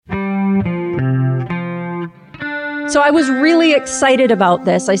So I was really excited about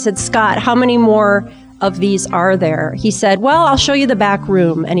this. I said, Scott, how many more of these are there? He said, well, I'll show you the back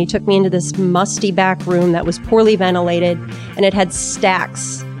room. And he took me into this musty back room that was poorly ventilated, and it had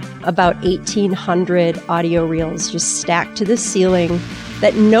stacks, about 1,800 audio reels just stacked to the ceiling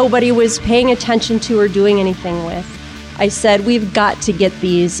that nobody was paying attention to or doing anything with. I said, we've got to get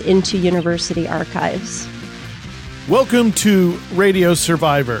these into university archives. Welcome to Radio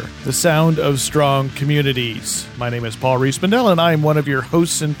Survivor, the sound of strong communities. My name is Paul Rees-Mandel, and I am one of your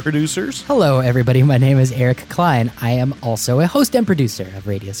hosts and producers. Hello, everybody. My name is Eric Klein. I am also a host and producer of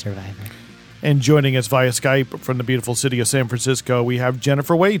Radio Survivor. And joining us via Skype from the beautiful city of San Francisco, we have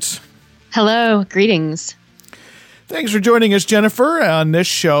Jennifer Waits. Hello. Greetings. Thanks for joining us, Jennifer. On this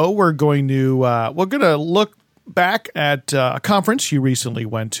show, we're going to look back at a conference you recently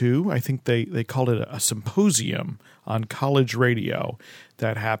went to. I think they called it a symposium on college radio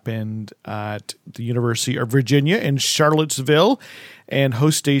that happened at the University of Virginia in Charlottesville and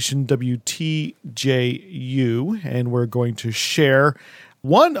host station WTJU. And we're going to share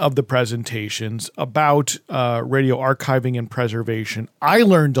one of the presentations about radio archiving and preservation. I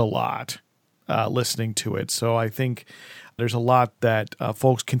learned a lot listening to it. So I think there's a lot that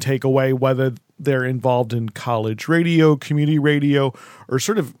folks can take away, whether they're involved in college radio, community radio, or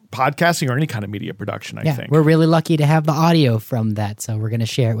sort of podcasting or any kind of media production, I think. We're really lucky to have the audio from that, so we're going to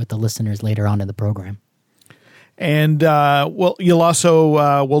share it with the listeners later on in the program. And, you'll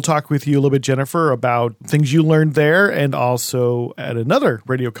also, we'll talk with you a little bit, Jennifer, about things you learned there and also at another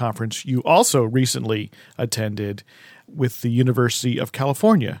radio conference you also recently attended with the University of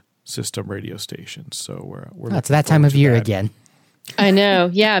California system radio stations. So we're it's that time of year again. I know.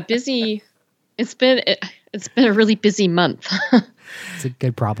 Yeah, busy. It's been a really busy month. It's a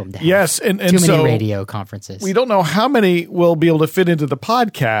good problem to have. Yes, and too many so radio conferences. We don't know how many will be able to fit into the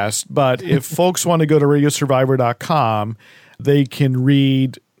podcast, but if folks want to go to radiosurvivor.com, they can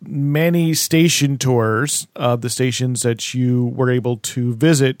read many station tours of the stations that you were able to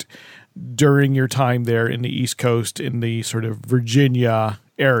visit during your time there in the East Coast in the sort of Virginia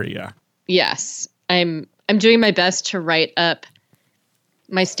area. Yes, I'm doing my best to write up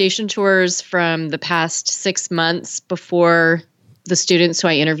my station tours from the past 6 months before the students who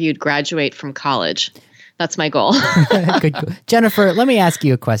I interviewed graduate from college. That's my goal. Good. Jennifer, let me ask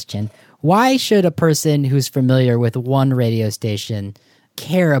you a question. Why should a person who's familiar with one radio station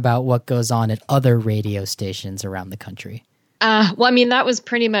care about what goes on at other radio stations around the country? That idea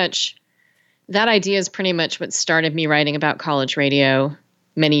is pretty much what started me writing about college radio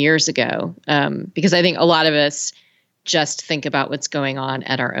many years ago. Because I think a lot of us just think about what's going on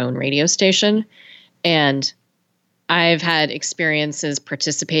at our own radio station. And I've had experiences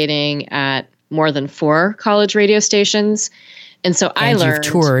participating at more than 4 college radio stations. And so I learned...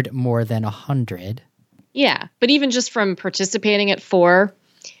 you've toured more than 100. Yeah. But even just from participating at 4,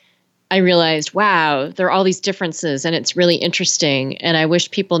 I realized, wow, there are all these differences and it's really interesting. And I wish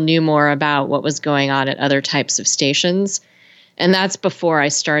people knew more about what was going on at other types of stations. And that's before I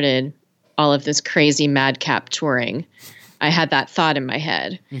started all of this crazy madcap touring. I had that thought in my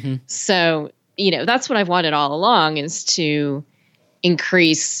head. Mm-hmm. So, that's what I've wanted all along, is to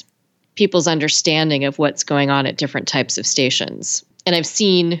increase people's understanding of what's going on at different types of stations. And I've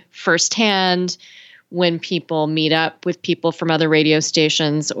seen firsthand when people meet up with people from other radio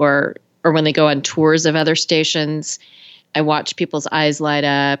stations or when they go on tours of other stations, I watch people's eyes light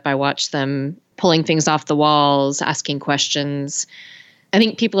up. I watch them pulling things off the walls, asking questions. I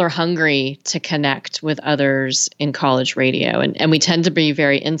think people are hungry to connect with others in college radio, and we tend to be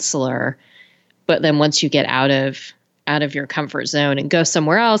very insular. But then once you get out of your comfort zone and go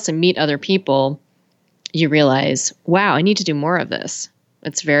somewhere else and meet other people, you realize, wow, I need to do more of this.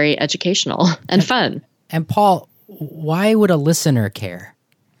 It's very educational and fun. And Paul, why would a listener care?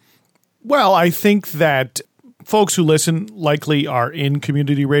 Well, I think that folks who listen likely are in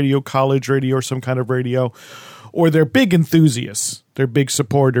community radio, college radio, or some kind of radio, or they're big enthusiasts. They're big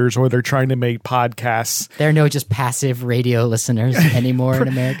supporters, or they're trying to make podcasts. There are no just passive radio listeners anymore in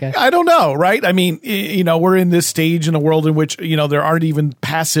America. I don't know, right? I mean, we're in this stage in a world in which, there aren't even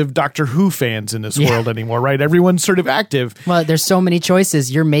passive Doctor Who fans in this world anymore, right? Everyone's sort of active. Well, there's so many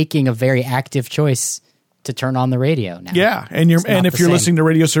choices. You're making a very active choice to turn on the radio now. Yeah, and if you're listening to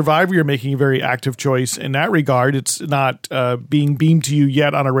Radio Survivor, you're making a very active choice in that regard. It's not being beamed to you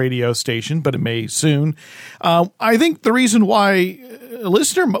yet on a radio station, but it may soon. I think the reason why a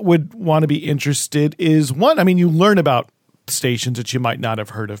listener would want to be interested is, one, you learn about stations that you might not have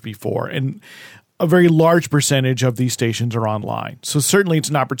heard of before. And a very large percentage of these stations are online. So certainly it's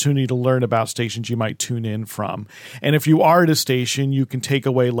an opportunity to learn about stations you might tune in from. And if you are at a station, you can take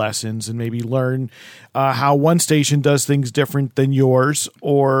away lessons and maybe learn how one station does things different than yours.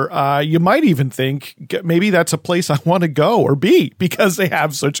 Or you might even think maybe that's a place I want to go or be because they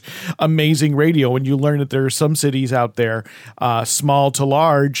have such amazing radio. And you learn that there are some cities out there, small to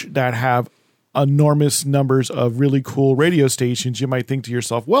large, that have enormous numbers of really cool radio stations. You might think to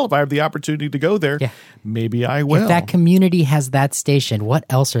yourself, well, if I have the opportunity to go there, maybe I will. If that community has that station, what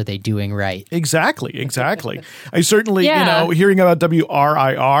else are they doing right? Exactly. I certainly, hearing about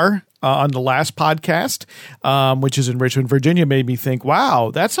WRIR on the last podcast, which is in Richmond, Virginia, made me think, wow,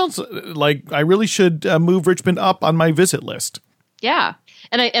 that sounds like I really should move Richmond up on my visit list. Yeah.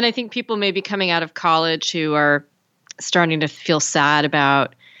 And I think people may be coming out of college who are starting to feel sad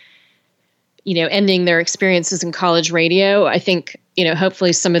about ending their experiences in college radio. I think,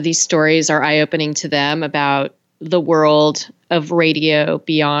 hopefully some of these stories are eye-opening to them about the world of radio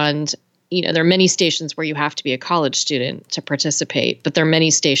beyond, there are many stations where you have to be a college student to participate, but there are many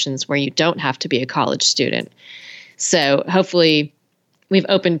stations where you don't have to be a college student. So hopefully we've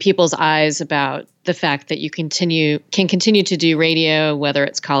opened people's eyes about the fact that you can continue to do radio, whether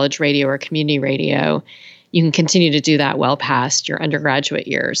it's college radio or community radio. You can continue to do that well past your undergraduate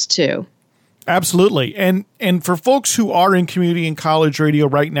years too. Absolutely. And for folks who are in community and college radio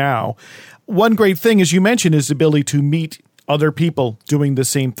right now, one great thing, as you mentioned, is the ability to meet other people doing the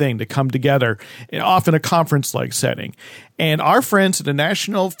same thing, to come together, often a conference-like setting. And our friends at the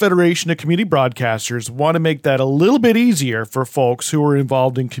National Federation of Community Broadcasters want to make that a little bit easier for folks who are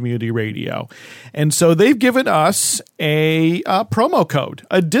involved in community radio. And so they've given us a promo code,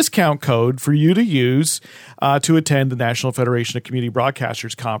 a discount code for you to use to attend the National Federation of Community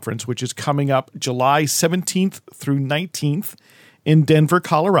Broadcasters Conference, which is coming up July 17th through 19th in Denver,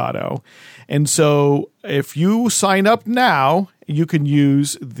 Colorado. And so if you sign up now, you can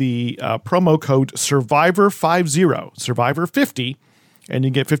use the promo code Survivor50, Survivor50, and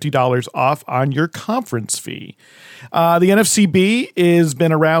you get $50 off on your conference fee. The NFCB has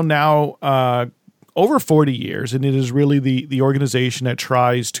been around now over 40 years, and it is really the organization that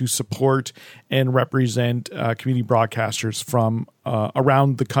tries to support and represent community broadcasters from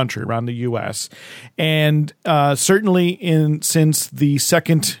around the country, around the U.S. And certainly since the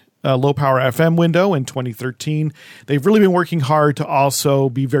second low power FM window in 2013, they've really been working hard to also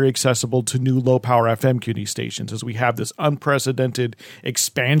be very accessible to new low power FM community stations. As we have this unprecedented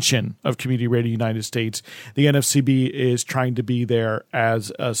expansion of community radio in the United States, the NFCB is trying to be there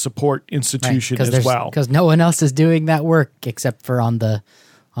as a support institution as well. Because no one else is doing that work except for on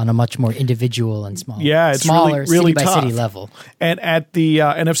a much more individual and smaller, it's smaller really city by tough. city level. And at the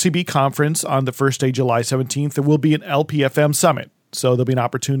NFCB conference on the first day, July 17th, there will be an LPFM summit. So there'll be an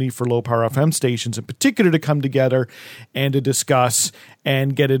opportunity for low power FM stations in particular to come together and to discuss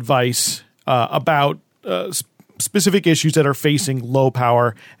and get advice about specific issues that are facing low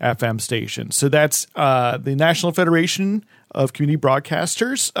power FM stations. So that's the National Federation of Community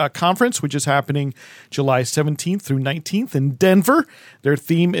Broadcasters Conference, which is happening July 17th through 19th in Denver. Their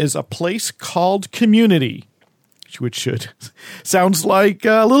theme is A Place Called Community, which sounds like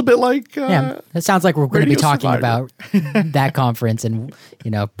a little bit like it sounds like we're going to be talking Survivor. about that conference and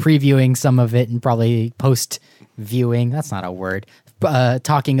previewing some of it and probably post viewing, that's not a word,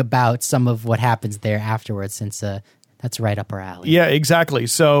 talking about some of what happens there afterwards, since that's right up our alley. Yeah, exactly.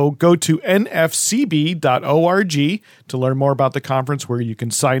 So go to nfcb.org to learn more about the conference, where you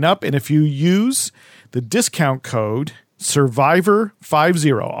can sign up, and if you use the discount code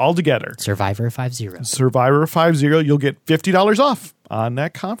Survivor50 all together. Survivor50. You'll get $50 off on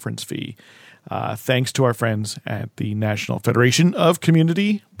that conference fee. Thanks to our friends at the National Federation of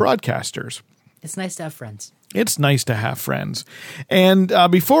Community Broadcasters. It's nice to have friends. It's nice to have friends. And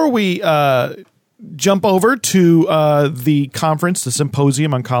before we jump over to the conference, the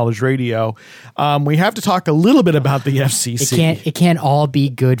symposium on college radio, we have to talk a little bit about the FCC. It can't all be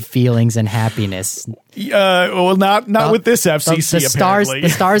good feelings and happiness. Well, not with this FCC, apparently. The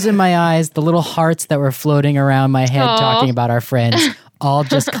stars in my eyes, the little hearts that were floating around my head talking about our friends, all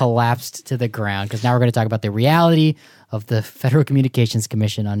just collapsed to the ground, because now we're going to talk about the reality of the Federal Communications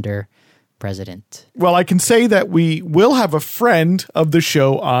Commission under President. Well, I can say that we will have a friend of the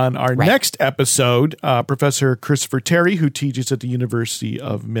show on our next episode, Professor Christopher Terry, who teaches at the University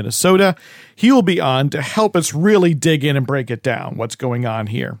of Minnesota. He will be on to help us really dig in and break it down, what's going on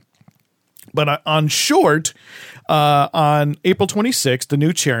here. But on short, on April 26th, the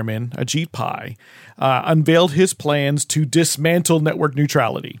new chairman, Ajit Pai, unveiled his plans to dismantle network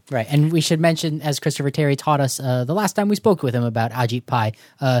neutrality. Right. And we should mention, as Christopher Terry taught us the last time we spoke with him about Ajit Pai,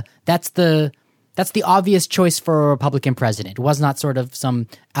 that's the That's the obvious choice for a Republican president. It was not sort of some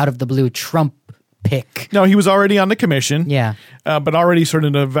out of the blue Trump pick. No, he was already on the commission. Yeah. But already sort of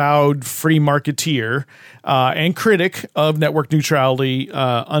an avowed free marketeer and critic of network neutrality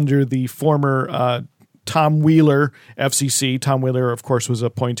under the former Tom Wheeler FCC. Tom Wheeler, of course, was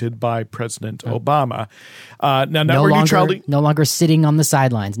appointed by President Obama. Now, network neutrality. No longer sitting on the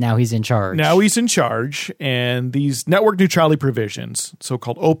sidelines. Now he's in charge. Now he's in charge. And these network neutrality provisions,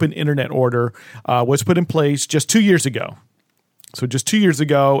 so-called open internet order, was put in place just 2 years ago. So just 2 years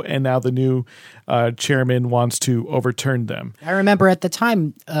ago, and now the new chairman wants to overturn them. I remember at the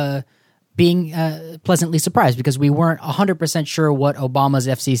time being pleasantly surprised because we weren't 100% sure what Obama's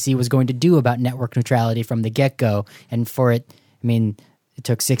FCC was going to do about network neutrality from the get-go. And for it, I mean, it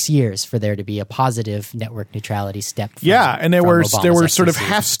took 6 years for there to be a positive network neutrality step. And there were FCC. sort of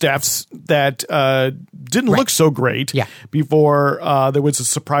half steps that didn't look so great before there was a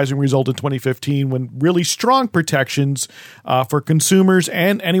surprising result in 2015 when really strong protections for consumers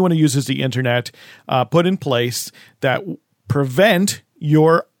and anyone who uses the internet put in place that prevent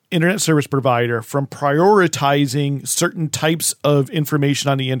your internet service provider from prioritizing certain types of information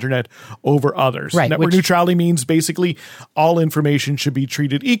on the internet over others. Right, Network neutrality means basically all information should be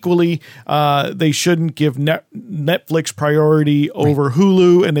treated equally. They shouldn't give Netflix priority over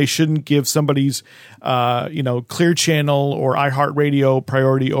Hulu, and they shouldn't give somebody's Clear Channel or iHeartRadio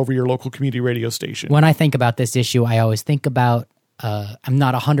priority over your local community radio station. When I think about this issue, I always think about I'm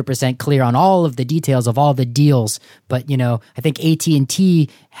not 100% clear on all of the details of all the deals, but I think AT&T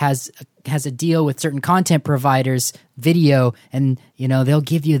has a deal with certain content providers, video, and they'll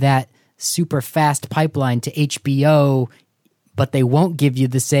give you that super fast pipeline to HBO, but they won't give you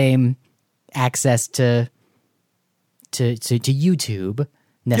the same access to YouTube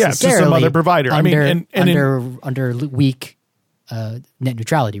necessarily. To some other provider. Under weak net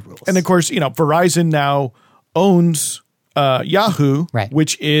neutrality rules. And of course, Verizon now owns Yahoo, right,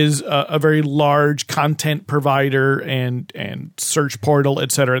 which is a very large content provider and search portal,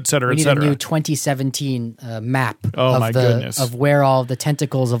 et cetera, et cetera, et cetera. We need a new 2017 map goodness. of where all the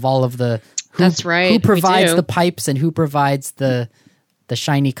tentacles of all of the That's right. Who provides the pipes and who provides the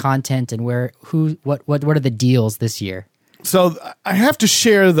shiny content and what are the deals this year? So I have to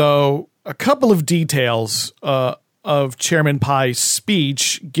share though a couple of details of Chairman Pai's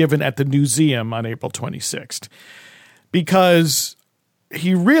speech given at the Newseum on April 26th. Because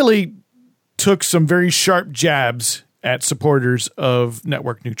he really took some very sharp jabs at supporters of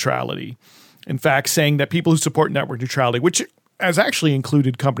network neutrality. In fact, saying that people who support network neutrality, which has actually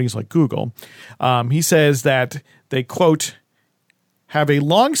included companies like Google, he says that they, quote, have a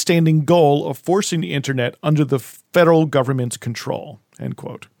long-standing goal of forcing the internet under the federal government's control, end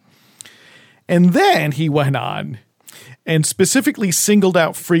quote. And then he went on and specifically singled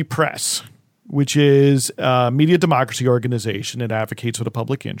out Free Press, which is a media democracy organization that advocates for the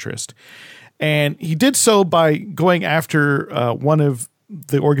public interest. And he did so by going after one of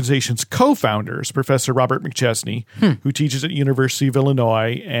the organization's co-founders, Professor Robert McChesney, who teaches at University of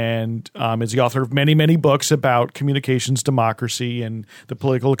Illinois and is the author of many, many books about communications democracy and the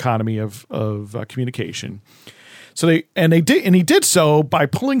political economy of communication. So he did so by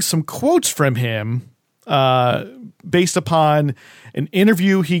pulling some quotes from him based upon an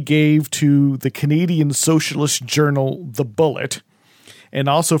interview he gave to the Canadian socialist journal The Bullet, and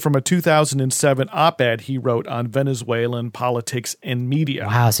also from a 2007 op-ed he wrote on Venezuelan politics and media.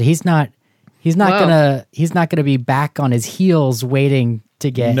 Wow, so he's not gonna be back on his heels waiting to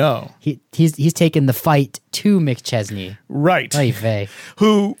get. No, he's taken the fight to McChesney, right? Oy-vey.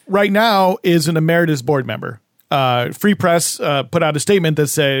 Who right now is an emeritus board member. Free Press put out a statement that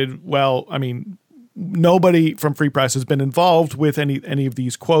said, well, I mean, nobody from Free Press has been involved with any of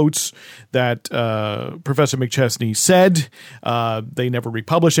these quotes that Professor McChesney said. They never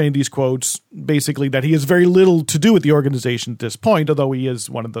republished any of these quotes. Basically, that he has very little to do with the organization at this point, although he is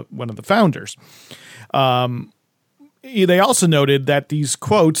one of the founders. They also noted that these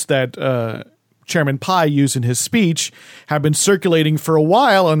quotes that Chairman Pai used in his speech have been circulating for a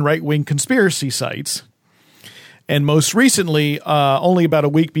while on right-wing conspiracy sites. And most recently, only about a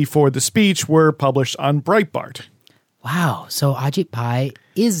week before the speech, were published on Breitbart. Wow. So Ajit Pai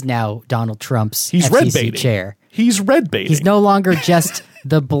is now Donald Trump's FCC red-baiting chair. He's red-baiting. He's no longer just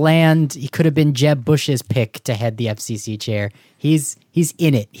the bland, he could have been Jeb Bush's pick to head the FCC chair. He's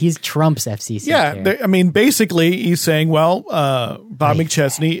in it. He's Trump's FCC chair. Yeah, I mean, basically, he's saying, well, Bob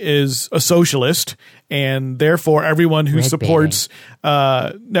McChesney is a socialist, and therefore everyone who supports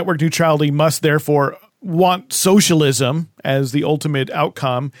network neutrality must therefore want socialism as the ultimate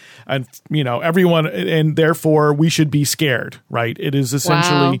outcome, and everyone, and therefore we should be scared, right? It is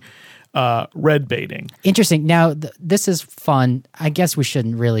essentially red baiting. Interesting. Now, this is fun. I guess we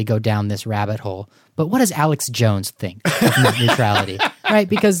shouldn't really go down this rabbit hole. But what does Alex Jones think of net neutrality? Right?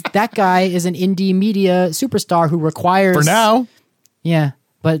 Because that guy is an indie media superstar who requires... For now. Yeah.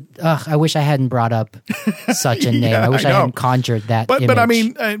 But I wish I hadn't brought up such a name. I wish I hadn't conjured that image. But I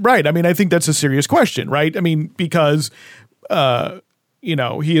mean, right. I mean, I think that's a serious question, right? I mean, because,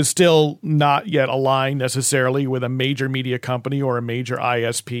 he is still not yet aligned necessarily with a major media company or a major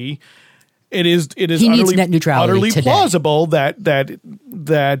ISP. It is he needs net neutrality utterly today. plausible that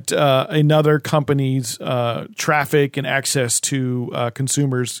another company's traffic and access to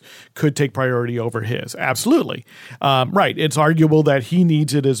consumers could take priority over his. Absolutely, right. It's arguable that he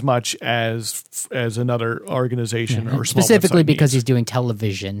needs it as much as another organization or small specifically website because needs. he's doing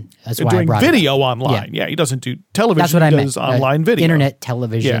television. That's why doing I brought video it up. online. Yeah, he doesn't do television. That's what I he meant. does online video. Internet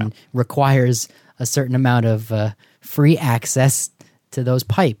television requires a certain amount of free access to those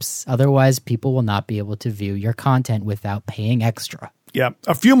pipes. Otherwise, people will not be able to view your content without paying extra. Yeah,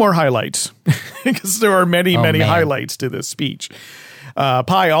 a few more highlights because there are many highlights to this speech.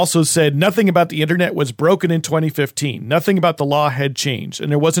 Pai also said nothing about the internet was broken in 2015. Nothing about the law had changed, and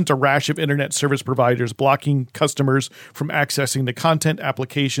there wasn't a rash of internet service providers blocking customers from accessing the content,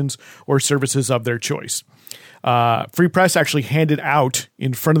 applications, or services of their choice. Free Press actually handed out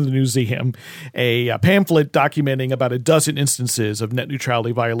in front of the museum a pamphlet documenting about a dozen instances of net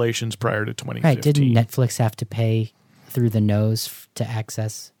neutrality violations prior to 2015. Right? Didn't Netflix have to pay through the nose to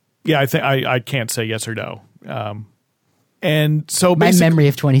access? Yeah, I think I can't say yes or no. And so my memory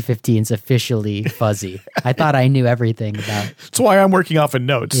of 2015 is officially fuzzy. I thought I knew everything about. That's why I'm working off in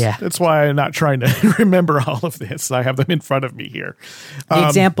notes. Yeah. That's why I'm not trying to remember all of this. I have them in front of me here. The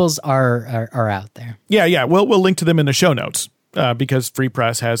examples are out there. Yeah. We'll link to them in the show notes because Free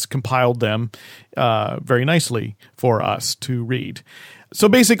Press has compiled them very nicely for us to read. So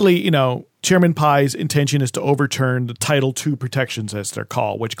basically, Chairman Pai's intention is to overturn the Title II protections, as they're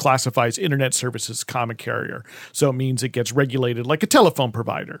called, which classifies internet services as common carrier. So it means it gets regulated like a telephone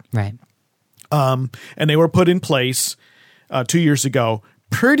provider. Right. And they were put in place 2 years ago,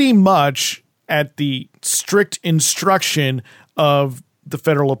 pretty much at the strict instruction of the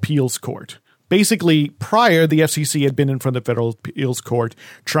Federal Appeals Court. Basically, prior, the FCC had been in front of the Federal Appeals Court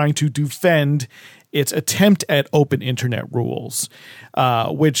trying to defend its attempt at open internet rules,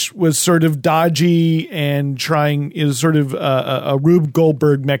 which was sort of dodgy and is sort of a Rube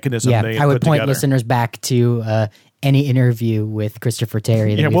Goldberg mechanism. Yeah, they I would put point together. listeners back to any interview with Christopher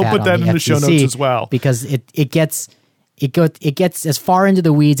Terry. That we'll had put on that the in the show FCC notes as well, because it gets as far into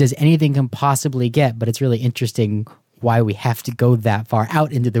the weeds as anything can possibly get. But it's really interesting why we have to go that far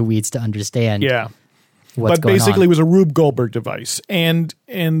out into the weeds to understand. Yeah. What's but going basically on. it was a Rube Goldberg device. And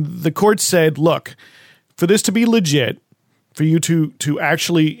the court said, look, for this to be legit, for you to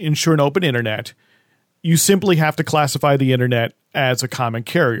actually ensure an open internet, you simply have to classify the internet as a common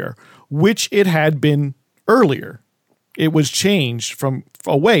carrier, which it had been earlier. It was changed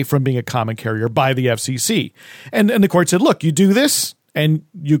away from being a common carrier by the FCC. And the court said, look, you do this and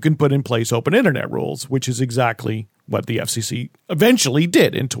you can put in place open internet rules, which is exactly what the FCC eventually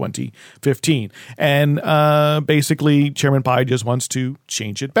did in 2015. And basically, Chairman Pai just wants to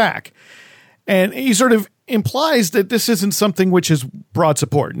change it back. And he sort of implies that this isn't something which is broad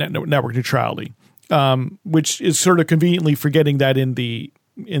support, network neutrality, which is sort of conveniently forgetting that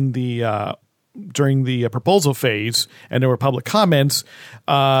during the proposal phase, and there were public comments.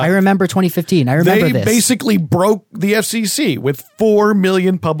 I remember 2015. I remember they this. basically broke the FCC with 4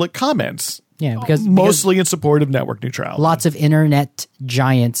 million public comments. Yeah, because mostly in support of network neutrality. Lots of internet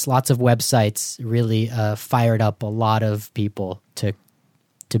giants, lots of websites really fired up a lot of people to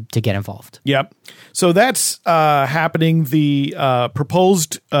get involved. Yep. So that's happening. The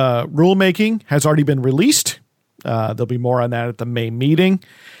proposed rulemaking has already been released. There'll be more on that at the May meeting.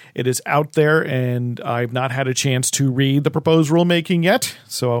 It is out there, and I've not had a chance to read the proposed rulemaking yet.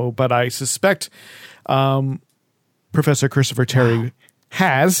 But I suspect Professor Christopher Terry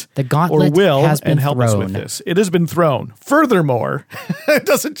has the gauntlet or will has been and help us thrown. with this. It has been thrown. Furthermore, it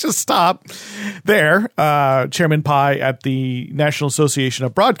doesn't just stop there. Chairman Pai at the National Association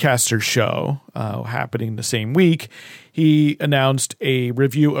of Broadcasters show happening the same week, he announced a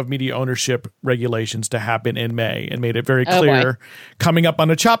review of media ownership regulations to happen in May and made it very clear. Coming up on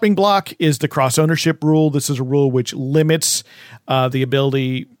the chopping block is the cross-ownership rule. This is a rule which limits the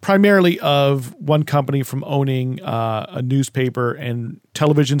ability primarily of one company from owning a newspaper and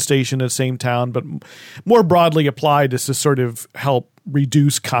television station in the same town, but more broadly applied is to sort of help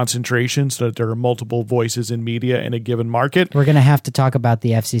reduce concentration so that there are multiple voices in media in a given market. We're going to have to talk about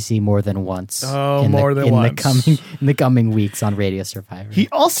the FCC more than once. In the coming weeks on Radio Survivor. He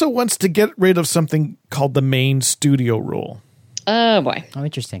also wants to get rid of something called the main studio rule. Oh, boy. Oh,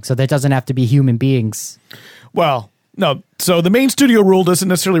 interesting. So there doesn't have to be human beings. Well, no. So the main studio rule doesn't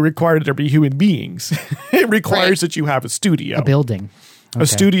necessarily require that there be human beings. It requires that you have a studio. A building. Okay. A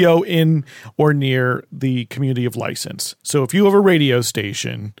studio in or near the community of license. So if you have a radio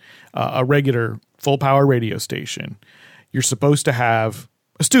station, a regular full power radio station, you're supposed to have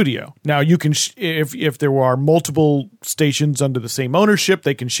a studio. Now you can, if there are multiple stations under the same ownership,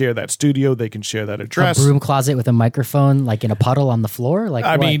 they can share that studio. They can share that address. A broom closet with a microphone, like in a puddle on the floor. Like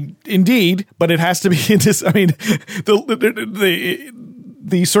I mean, indeed, but it has to be in this. I mean,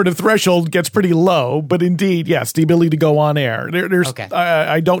 the sort of threshold gets pretty low, but indeed, yes, the ability to go on air. There's, okay.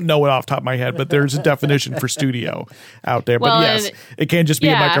 I don't know it off the top of my head, but there's a definition for studio out there. Well, but yes, it can't just be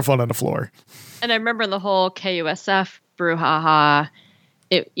a microphone on the floor. And I remember the whole KUSF brouhaha.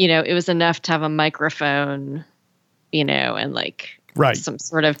 It was enough to have a microphone, and like some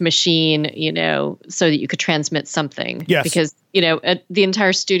sort of machine, so that you could transmit something. Yes. Because, the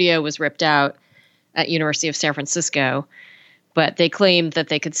entire studio was ripped out at University of San Francisco, but they claimed that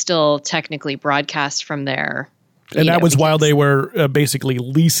they could still technically broadcast from there. And that was while they were basically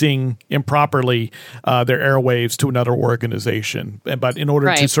leasing improperly their airwaves to another organization. But in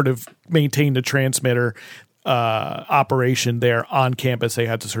order to sort of maintain the transmitter operation there on campus, they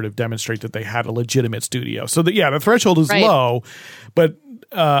had to sort of demonstrate that they had a legitimate studio. So the threshold is low, but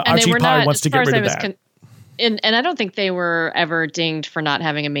Ajit Pai wants to get rid of that. And I don't think they were ever dinged for not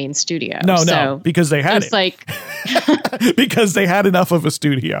having a main studio. No, because they had it. Because they had enough of a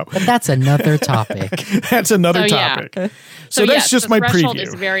studio. But that's another topic. That's another topic. Yeah. So that's just my preview. The threshold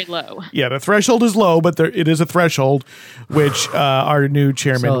is very low. Yeah, the threshold is low, but it is a threshold which our new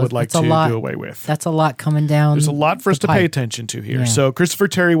chairman would like to do away with. That's a lot coming down. There's a lot for us to pay attention to here. Yeah. So Christopher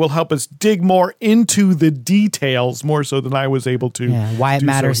Terry will help us dig more into the details, more so than I was able to. Yeah, why it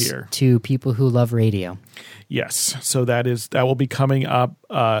matters here. To people who love radio. Yes, so that will be coming up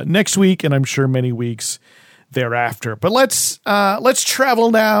next week, and I'm sure many weeks thereafter. But let's travel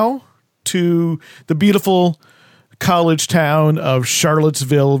now to the beautiful college town of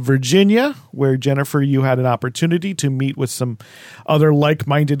Charlottesville, Virginia, where Jennifer, you had an opportunity to meet with some other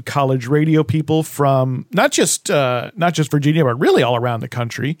like-minded college radio people from not just Virginia, but really all around the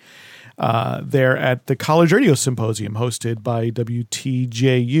country. There at the College Radio Symposium hosted by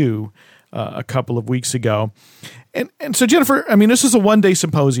WTJU. A couple of weeks ago. And so, Jennifer, I mean, this is a one-day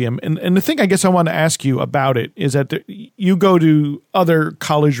symposium. And the thing I guess I want to ask you about it is that you go to other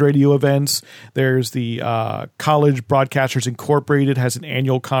college radio events. There's the College Broadcasters Incorporated has an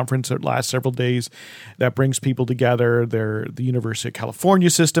annual conference that lasts several days that brings people together. The University of California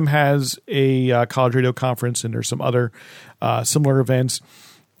system has a college radio conference, and there's some other similar events.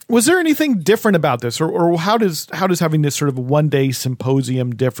 Was there anything different about this, or how does having this sort of one-day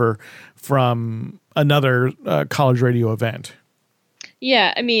symposium differ from another college radio event?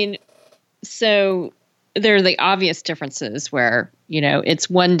 Yeah, I mean, so there are the obvious differences where, it's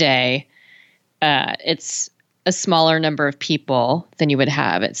one day, it's a smaller number of people than you would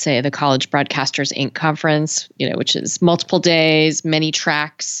have at, say, the College Broadcasters Inc. conference, which is multiple days, many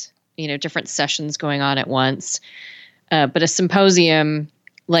tracks, different sessions going on at once. But a symposium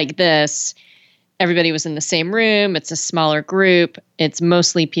like this, everybody was in the same room. It's a smaller group. It's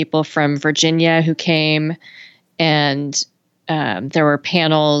mostly people from Virginia who came, and there were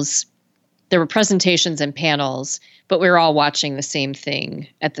panels. There were presentations and panels, but we were all watching the same thing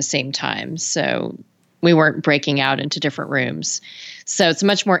at the same time. So we weren't breaking out into different rooms. So it's a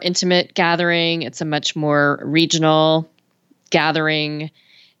much more intimate gathering. It's a much more regional gathering.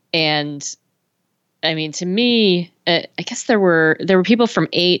 And I mean, to me, I guess there were people from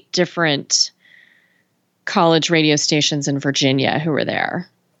 8 different college radio stations in Virginia who were there.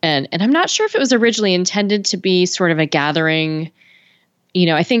 And I'm not sure if it was originally intended to be sort of a gathering.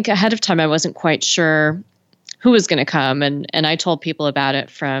 I think ahead of time I wasn't quite sure who was going to come. And I told people about it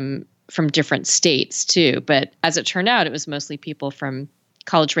from different states too. But as it turned out, it was mostly people from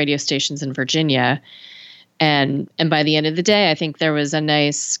college radio stations in Virginia. And by the end of the day, I think there was a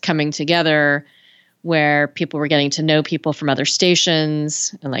nice coming together where people were getting to know people from other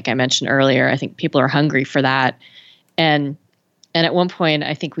stations. And like I mentioned earlier, I think people are hungry for that. And at one point,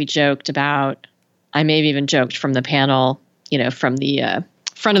 I think we joked about, I may have even joked from the panel, from the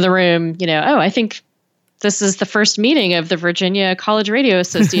front of the room, I think this is the first meeting of the Virginia College Radio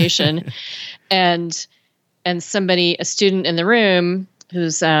Association. and somebody, a student in the room,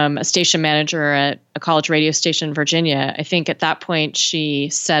 who's a station manager at a college radio station in Virginia. I think at that point she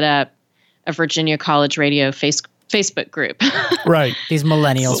set up a Virginia College Radio Facebook group. Right. These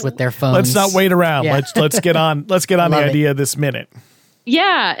millennials with their phones. Let's not wait around. Yeah. Let's get on the idea this minute.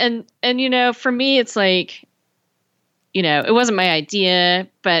 Yeah, and for me it's like, it wasn't my idea,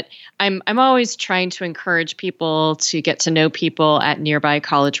 but I'm always trying to encourage people to get to know people at nearby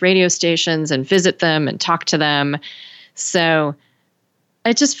college radio stations and visit them and talk to them. So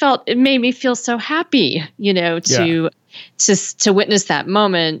I just felt it made me feel so happy, to witness that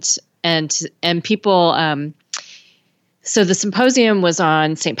moment and people. So the symposium was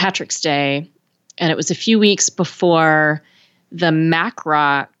on St. Patrick's Day, and it was a few weeks before the Mac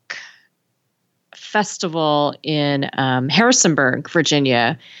Rock Festival in Harrisonburg,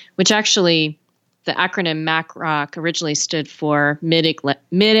 Virginia, which actually the acronym Mac Rock originally stood for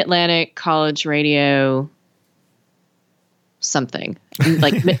Mid-Atlantic College Radio something,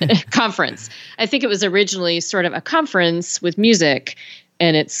 like conference. I think it was originally sort of a conference with music,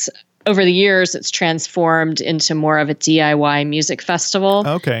 and over the years, it's transformed into more of a DIY music festival.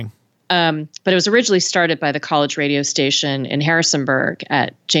 Okay. But it was originally started by the college radio station in Harrisonburg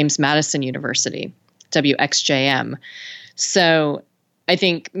at James Madison University, WXJM. So I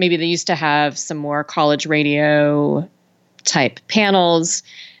think maybe they used to have some more college radio type panels.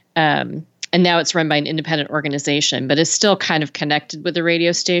 And now it's run by an independent organization, but it's still kind of connected with the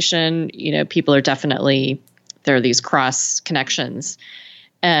radio station. People are there are these cross connections.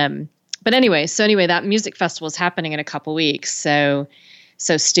 But anyway, that music festival is happening in a couple weeks. So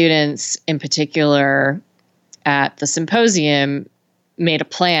students in particular at the symposium made a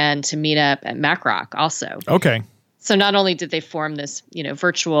plan to meet up at Mac Rock also. Okay. So not only did they form this,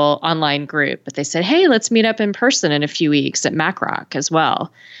 virtual online group, but they said, hey, let's meet up in person in a few weeks at Mac Rock as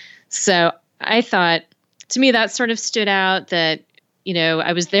well. So I thought, to me, that sort of stood out that,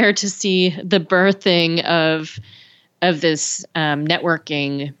 I was there to see the birthing of this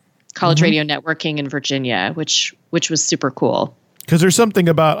networking, college radio networking in Virginia, which was super cool. Because there's something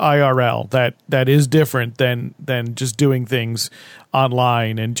about IRL that is different than just doing things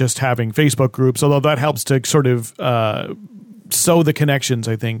online and just having Facebook groups, although that helps to sort of sow the connections,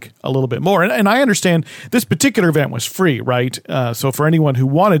 I think, a little bit more. And I understand this particular event was free, right? So for anyone who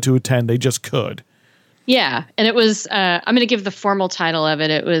wanted to attend, they just could. Yeah. And it was, I'm going to give the formal title of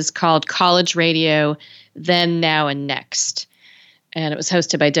it. It was called College Radio Then, Now, and Next. And it was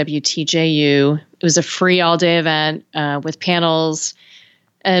hosted by WTJU. It was a free all-day event with panels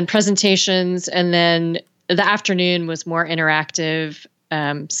and presentations. And then the afternoon was more interactive,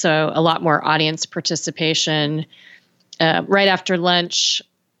 so a lot more audience participation. Right after lunch,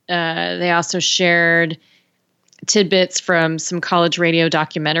 they also shared tidbits from some college radio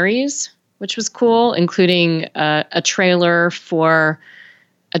documentaries, which was cool, including a trailer for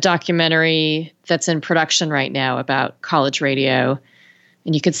a documentary that's in production right now about college radio.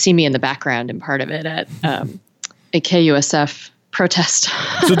 And you could see me in the background in part of it at a KUSF protest.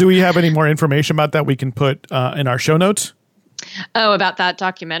 So do we have any more information about that we can put in our show notes? Oh, about that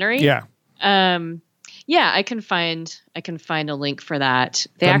documentary? Yeah. Yeah, I can find a link for that.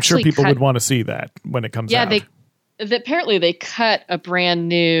 I'm sure people would want to see that when it comes out. Apparently they cut a brand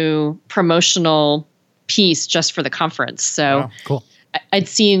new promotional piece just for the conference. So cool. I'd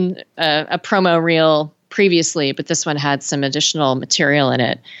seen a promo reel previously, but this one had some additional material in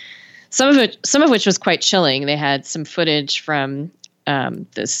it. Some of which was quite chilling. They had some footage from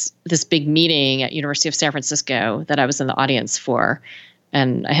this big meeting at University of San Francisco that I was in the audience for,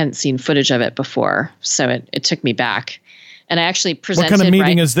 and I hadn't seen footage of it before, so it took me back. And I actually presented. What kind of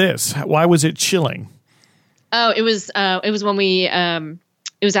meeting is this? Why was it chilling? Oh, it was when we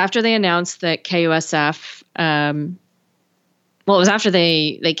it was after they announced that KUSF. Well, it was after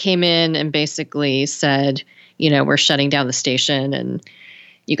they came in and basically said, we're shutting down the station and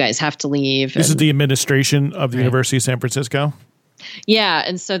you guys have to leave. This is the administration of the University of San Francisco? Yeah.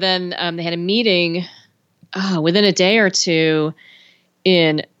 And so then they had a meeting within a day or two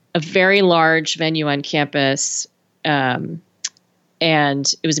in a very large venue on campus. And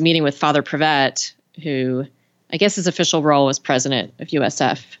it was a meeting with Father Prevet, who I guess his official role was president of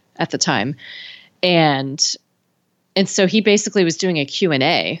USF at the time. And so he basically was doing a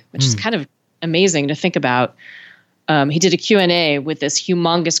Q&A, which is kind of amazing to think about. He did a Q&A with this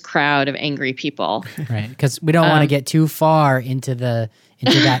humongous crowd of angry people. Right, because we don't want to get too far into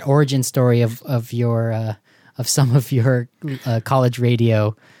that origin story of some of your college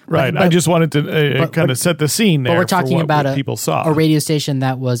radio. Right, I just wanted to kind of set the scene there. But we're talking about a radio station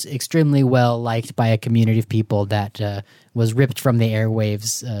that was extremely well liked by a community of people that was ripped from the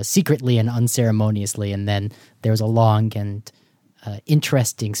airwaves secretly and unceremoniously, and then there was a long and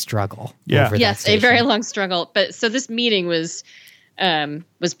interesting struggle. Yeah. Over Yes, that a very station. long struggle. But so this meeting was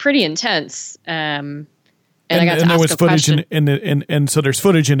pretty intense. And I got to there ask was a footage question. and so there's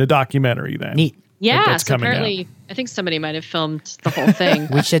footage in the documentary then. Neat. Yeah, that's so coming apparently, I think somebody might have filmed the whole thing.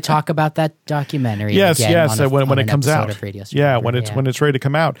 We should talk about that documentary. Yes, again yes. on When an it comes episode out, of Radio yeah, Survivor. when it's ready to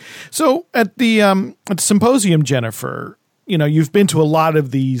come out. So at the symposium, Jennifer, you've been to a lot of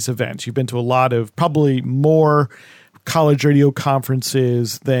these events. You've been to a lot of probably more college radio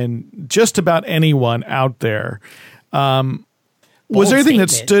conferences than just about anyone out there. Was there anything that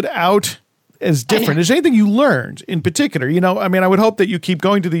statement. stood out as different? Is there anything you learned in particular? I would hope that you keep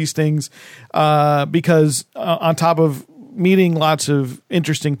going to these things because on top of meeting lots of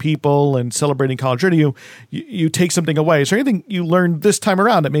interesting people and celebrating college radio, you take something away. Is there anything you learned this time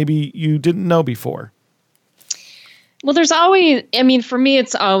around that maybe you didn't know before? Well, there's always, for me,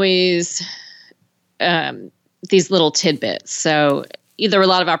 it's always these little tidbits. So there were a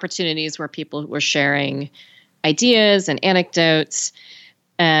lot of opportunities where people were sharing ideas and anecdotes.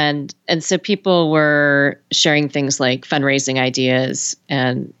 And so people were sharing things like fundraising ideas.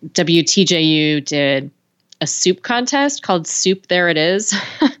 And WTJU did a soup contest called Soup There It Is.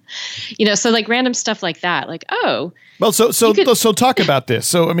 So like random stuff like that. Like, oh. Well, so talk about this.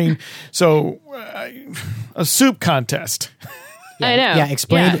 So, a soup contest. I know. Yeah,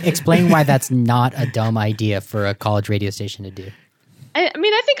 explain why that's not a dumb idea for a college radio station to do. I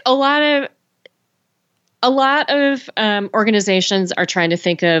think a lot of organizations are trying to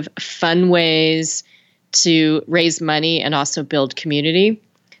think of fun ways to raise money and also build community.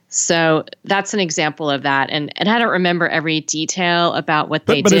 So that's an example of that. And I don't remember every detail about what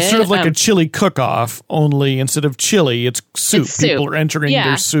they did. But it's sort of like a chili cook-off, only instead of chili, it's soup. It's soup. People are entering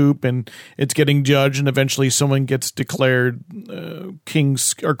their soup, and it's getting judged, and eventually someone gets declared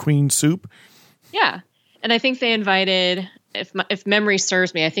king's or queen's soup. Yeah. And I think they invited, if memory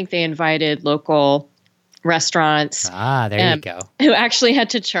serves me, I think they invited local restaurants. There you go. Who actually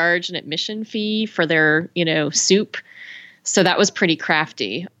had to charge an admission fee for their, soup. So that was pretty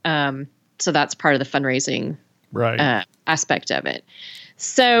crafty. So that's part of the fundraising aspect of it.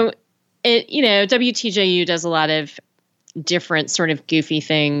 So WTJU does a lot of different sort of goofy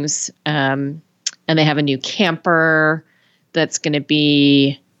things. And they have a new camper that's going to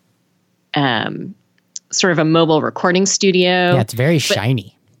be sort of a mobile recording studio. Yeah, it's very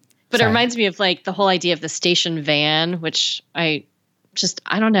shiny. But it reminds me of like the whole idea of the station van, which I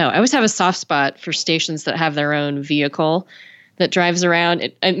don't know. I always have a soft spot for stations that have their own vehicle that drives around.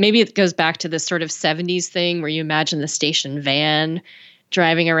 Maybe it goes back to this sort of 70s thing where you imagine the station van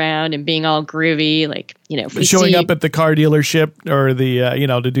driving around and being all groovy, like, showing up at the car dealership or the,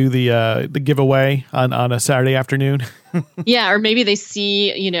 to do the giveaway on a Saturday afternoon. Yeah. Or maybe they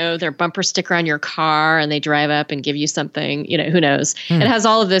see, their bumper sticker on your car and they drive up and give you something, who knows? It has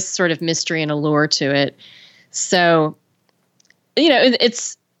all of this sort of mystery and allure to it. So,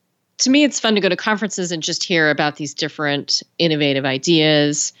 to me, it's fun to go to conferences and just hear about these different innovative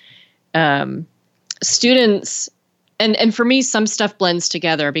ideas. Students, and for me, some stuff blends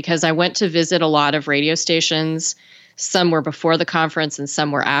together because I went to visit a lot of radio stations. Some were before the conference and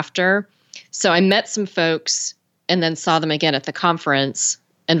some were after. So I met some folks and then saw them again at the conference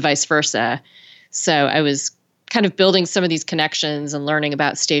and vice versa. So I was kind of building some of these connections and learning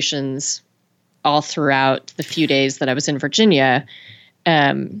about stations all throughout the few days that I was in Virginia.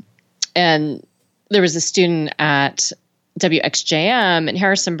 And there was a student at WXJM in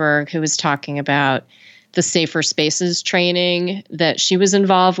Harrisonburg who was talking about the Safer Spaces training that she was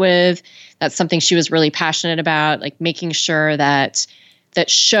involved with. That's something she was really passionate about, like making sure that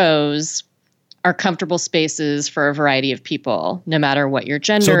shows are comfortable spaces for a variety of people, no matter what your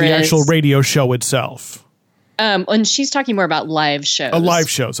gender is. So the actual radio show itself. And she's talking more about live shows. Live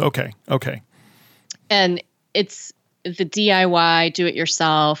shows. Okay. And it's the DIY,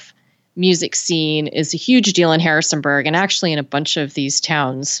 do-it-yourself music scene is a huge deal in Harrisonburg and actually in a bunch of these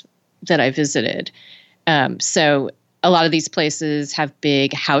towns that I visited. So a lot of these places have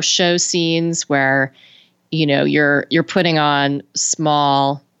big house show scenes where, you're putting on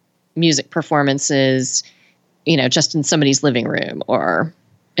small music performances, just in somebody's living room or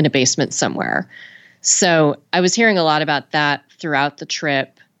in a basement somewhere. So I was hearing a lot about that throughout the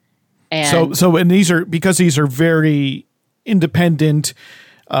trip. And and these are very independent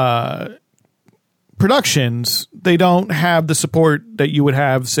productions. They don't have the support that you would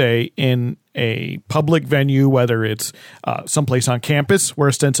have, say, in a public venue, whether it's someplace on campus where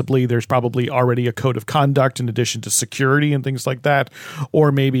ostensibly there's probably already a code of conduct in addition to security and things like that,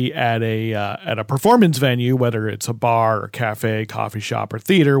 or maybe at a performance venue, whether it's a bar or cafe, coffee shop, or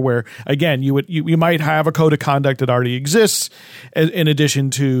theater, where again you might have a code of conduct that already exists, in addition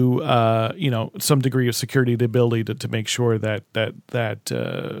to some degree of security, the ability to make sure that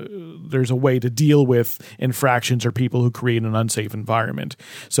there's a way to deal with infractions or people who create an unsafe environment.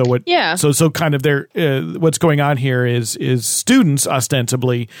 So So kind of what's going on here is students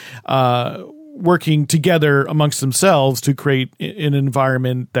ostensibly working together amongst themselves to create an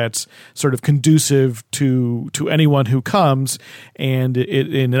environment that's sort of conducive to anyone who comes, and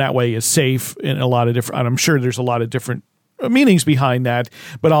it in that way is safe in a lot of different. And I'm sure there's a lot of different meanings behind that,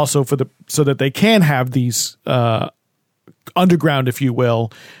 but also so that they can have these underground, if you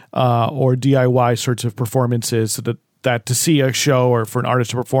will, or DIY sorts of performances, so that to see a show or for an artist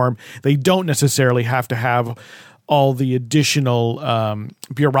to perform, they don't necessarily have to have all the additional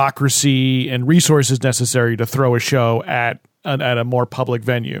bureaucracy and resources necessary to throw a show at a more public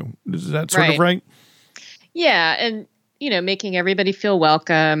venue. Is that sort of right? Yeah, and making everybody feel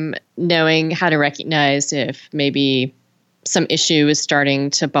welcome, knowing how to recognize if maybe some issue is starting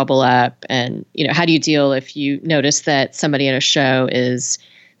to bubble up, and how do you deal if you notice that somebody at a show is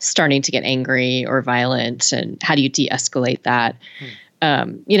starting to get angry or violent, and how do you de-escalate that?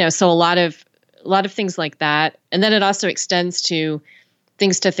 So a lot of things like that. And then it also extends to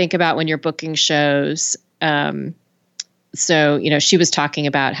things to think about when you're booking shows. So she was talking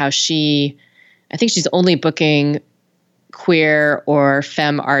about how I think she's only booking queer or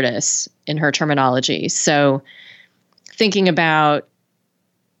femme artists in her terminology. So thinking about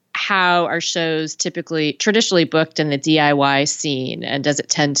how are shows traditionally booked in the DIY scene, and does it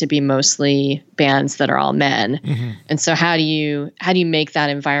tend to be mostly bands that are all men? Mm-hmm. And so how do you make that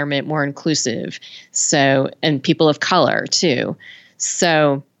environment more inclusive? And people of color too.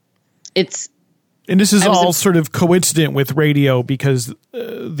 So and this is all sort of coincident with radio, because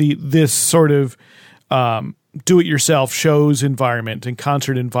this sort of do-it-yourself shows environment and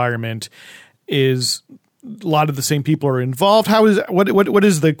concert environment is a lot of the same people are involved. What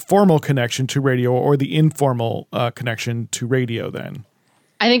is the formal connection to radio, or the informal connection to radio then?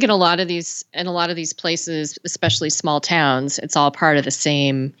 I think in a lot of these places, especially small towns, it's all part of the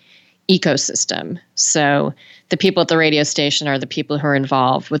same ecosystem. So the people at the radio station are the people who are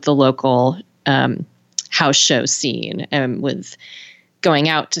involved with the local house show scene and with going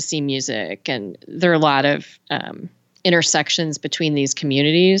out to see music. And there are a lot of intersections between these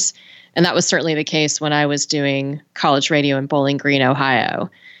communities. And that was certainly the case when I was doing college radio in Bowling Green, Ohio.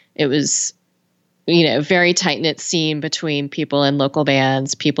 It was, very tight-knit scene between people in local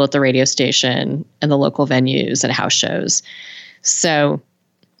bands, people at the radio station, and the local venues and house shows. So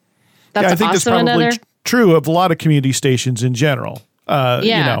that's I think also that's probably true of a lot of community stations in general.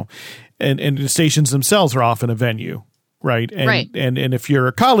 And the stations themselves are often a venue, right? And if you're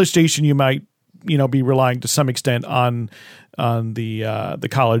a college station, you might be relying to some extent on the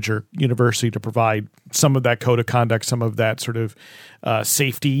college or university to provide some of that code of conduct, some of that sort of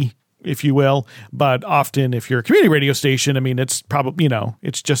safety, if you will. But often, if you're a community radio station, it's probably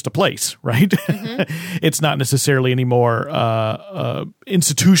it's just a place, right? Mm-hmm. It's not necessarily any more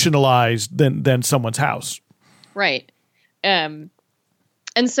institutionalized than someone's house, right? And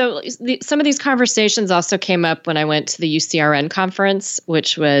so some of these conversations also came up when I went to the UCRN conference,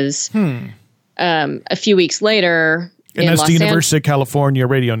 which was a few weeks later. And that's the University of California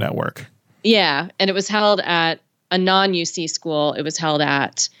Radio Network. Yeah. And it was held at a non-UC school. It was held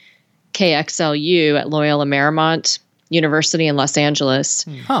at KXLU at Loyola Marymount University in Los Angeles.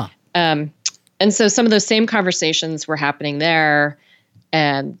 Huh. And so some of those same conversations were happening there.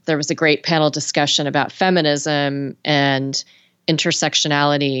 And there was a great panel discussion about feminism and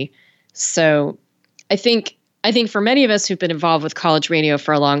intersectionality. So I think for many of us who've been involved with college radio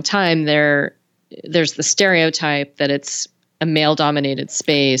for a long time, there's the stereotype that it's a male-dominated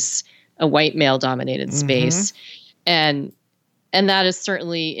space, a white male-dominated space. And that is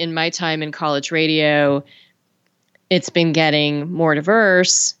certainly, in my time in college radio, it's been getting more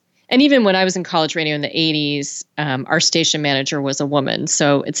diverse. And even when I was in college radio in the 80s, our station manager was a woman.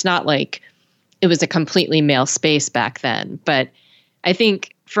 So it's not like it was a completely male space back then. But I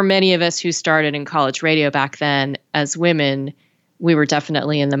think for many of us who started in college radio back then as women, we were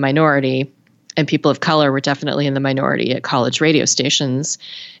definitely in the minority. And people of color were definitely in the minority at college radio stations.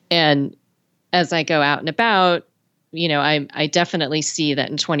 And as I go out and about, I definitely see that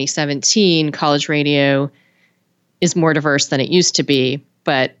in 2017, college radio is more diverse than it used to be,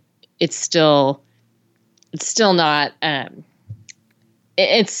 but it's still not,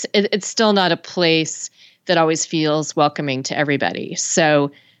 it's still not a place that always feels welcoming to everybody.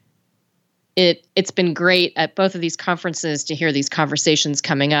 So it's been great at both of these conferences to hear these conversations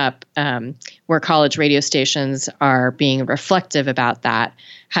coming up where college radio stations are being reflective about that.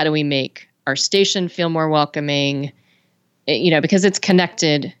 How do we make our station feel more welcoming? Because it's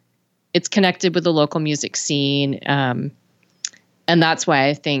connected with the local music scene. And that's why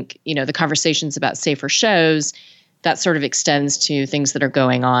I think, the conversations about safer shows, that sort of extends to things that are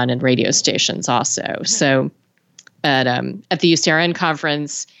going on in radio stations also. So at the UCRN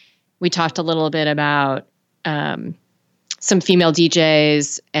conference, we talked a little bit about some female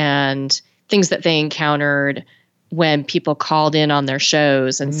DJs and things that they encountered when people called in on their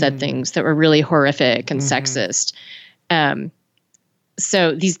shows and said things that were really horrific and sexist.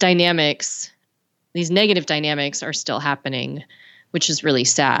 So these negative dynamics are still happening, which is really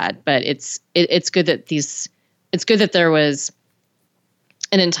sad. But it's good that there was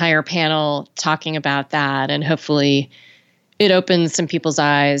an entire panel talking about that, and hopefully it opens some people's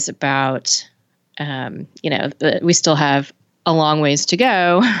eyes about, that we still have a long ways to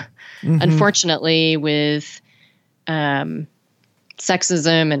go, unfortunately, with sexism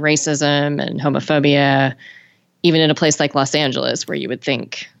and racism and homophobia, even in a place like Los Angeles, where you would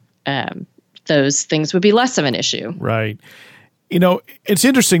think those things would be less of an issue. Right. It's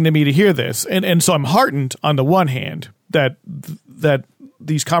interesting to me to hear this. And so I'm heartened on the one hand that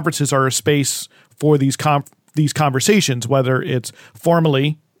these conferences are a space for these conversations, whether it's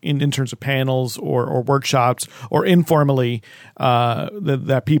formally in terms of panels or workshops, or informally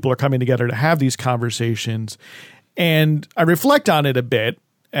that people are coming together to have these conversations. And I reflect on it a bit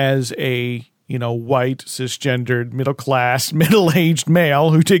as a white, cisgendered, middle-class, middle-aged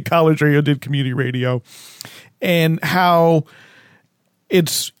male who did college radio, did community radio, and how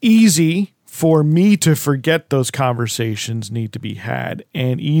it's easy for me to forget those conversations need to be had,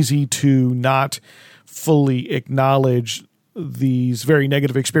 and easy to not fully acknowledge these very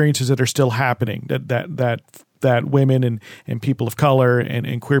negative experiences that are still happening, that women and people of color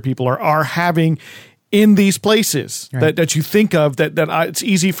and queer people are having in these places, right, that you think of, it's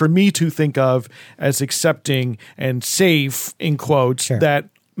easy for me to think of as accepting and safe, in quotes, sure, that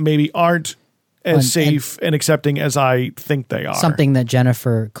maybe aren't as safe and accepting as I think they are. Something that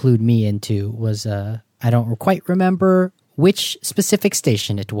Jennifer clued me into was, I don't quite remember which specific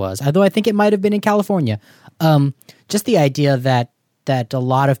station it was, although I think it might have been in California. Just the idea that a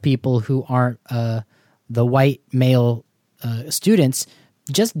lot of people who aren't the white male students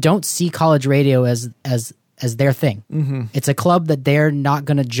just don't see college radio as their thing. Mm-hmm. It's a club that they're not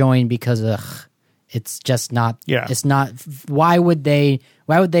going to join because it's just not. Yeah. It's not. Why would they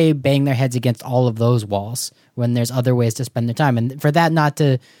bang their heads against all of those walls when there's other ways to spend their time? And for that not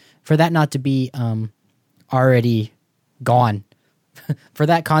to be already gone, for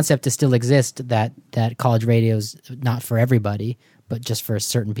that concept to still exist, that college radio is not for everybody, but just for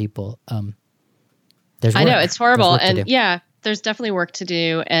certain people. There's work. I know it's horrible, and yeah, there's definitely work to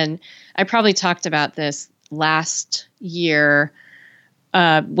do. And I probably talked about this last year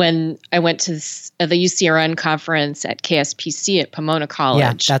when I went to the UCRN conference at KSPC at Pomona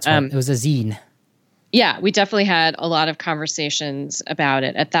College. Yeah, that's right. It was a zine. Yeah, we definitely had a lot of conversations about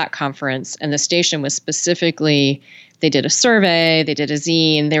it at that conference. And the station was specifically, they did a survey, they did a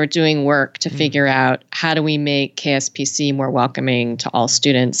zine, they were doing work to figure out how do we make KSPC more welcoming to all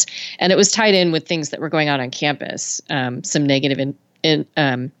students. And it was tied in with things that were going on campus, some negative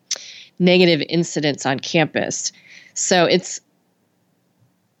incidents on campus. So it's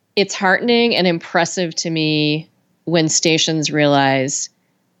heartening and impressive to me when stations realize,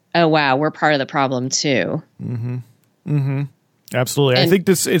 oh, wow, we're part of the problem too. Mm-hmm. Mm-hmm. Absolutely. I think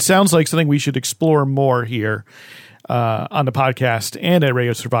it sounds like something we should explore more here on the podcast and at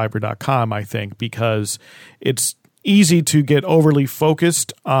radiosurvivor.com, I think, because it's easy to get overly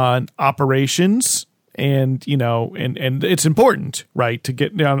focused on operations and it's important, right, to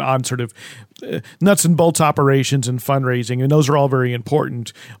get down on sort of nuts and bolts operations and fundraising. And those are all very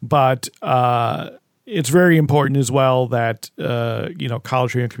important, but it's very important as well that,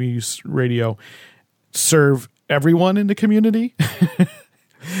 college radio and community radio serve everyone in the community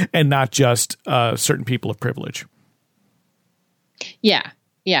and not just certain people of privilege. Yeah.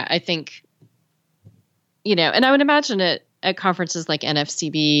 Yeah. I think, and I would imagine at conferences like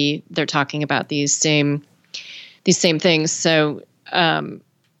NFCB, they're talking about these same things. So I'm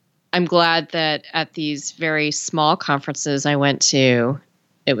glad that at these very small conferences I went to,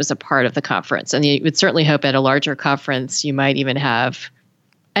 it was a part of the conference. And you would certainly hope at a larger conference, you might even have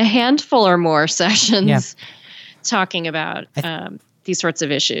a handful or more sessions talking about these sorts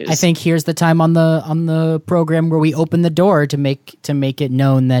of issues. I think here's the time on the program where we open the door to make it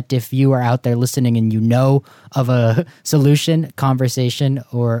known that if you are out there listening and you know of a solution, conversation,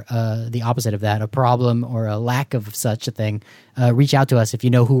 or the opposite of that, a problem or a lack of such a thing, reach out to us if you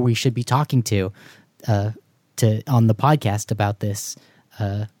know who we should be talking to on the podcast about this.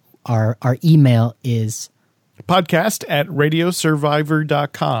 Our email is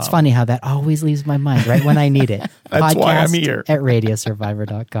podcast@radiosurvivor.com. It's funny how that always leaves my mind right when I need it. That's why I'm here.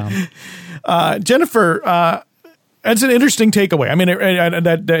 @radiosurvivor.com. Jennifer, that's an interesting takeaway. I mean,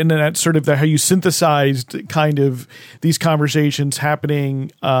 that's sort of how you synthesized kind of these conversations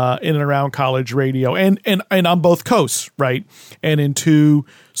happening in and around college radio and on both coasts, right? And in two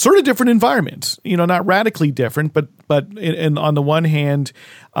sort of different environments, not radically different, but on the one hand,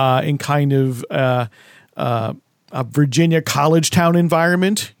 in kind of a Virginia college town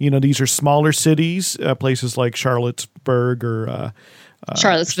environment. These are smaller cities, places like Charlottesburg or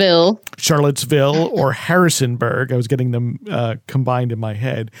Charlottesville or Harrisonburg. I was getting them combined in my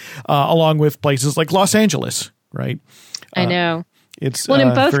head, along with places like Los Angeles, right? I know. It's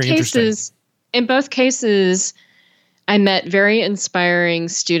in both cases, I met very inspiring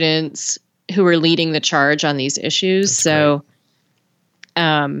students who were leading the charge on these issues. That's so,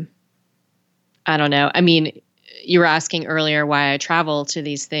 I don't know. I mean, you were asking earlier why I travel to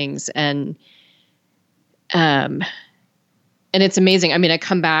these things, and it's amazing. I mean, I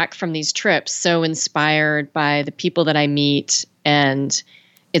come back from these trips so inspired by the people that I meet, and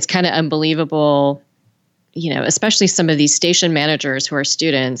it's kind of unbelievable, especially some of these station managers who are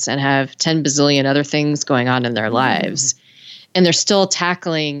students and have 10 bazillion other things going on in their lives. And they're still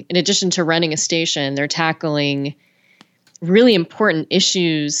tackling, in addition to running a station, they're tackling really important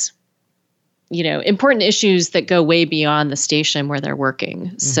issues, important issues that go way beyond the station where they're working.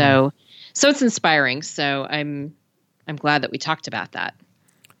 Mm-hmm. So it's inspiring. So I'm glad that we talked about that.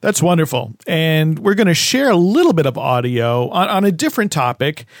 That's wonderful. And we're going to share a little bit of audio on a different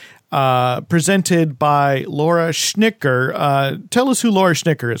topic, presented by Laura Schnicker. Tell us who Laura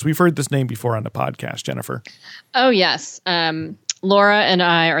Schnicker is. We've heard this name before on the podcast, Jennifer. Oh, yes. Laura and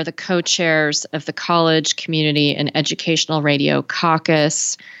I are the co-chairs of the College, Community, and Educational Radio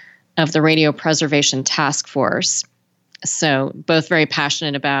Caucus of the Radio Preservation Task Force. So both very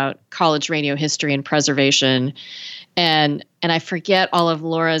passionate about college radio history and preservation. And I forget all of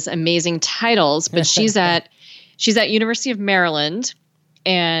Laura's amazing titles, but she's at University of Maryland,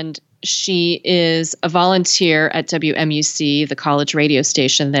 and she is a volunteer at WMUC, the college radio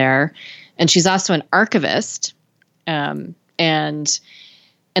station there. And she's also an archivist. So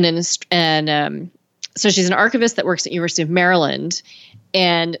she's an archivist that works at University of Maryland.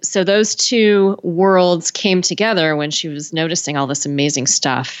 And so those two worlds came together when she was noticing all this amazing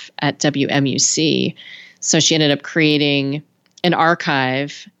stuff at WMUC. So she ended up creating an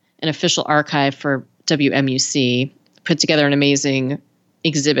official archive for WMUC, put together an amazing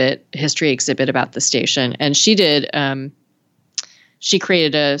history exhibit about the station. And she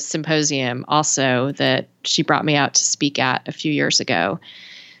created a symposium also that she brought me out to speak at a few years ago.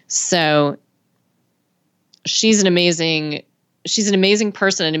 So she's an amazing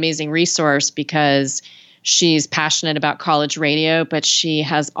person, an amazing resource, because she's passionate about college radio, but she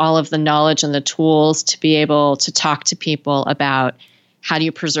has all of the knowledge and the tools to be able to talk to people about how do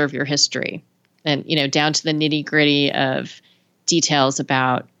you preserve your history, and, down to the nitty gritty of details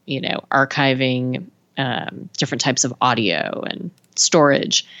about, archiving different types of audio and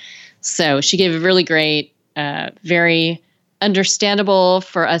storage. So she gave a really great, very understandable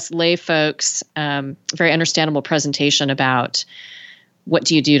for us lay folks, very understandable presentation about what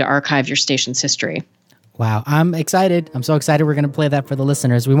do you do to archive your station's history. Wow, I'm excited. I'm so excited. We're going to play that for the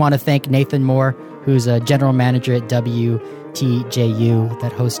listeners. We want to thank Nathan Moore, who's a general manager at WTJU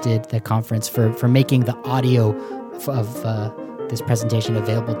that hosted the conference, for making the audio of this presentation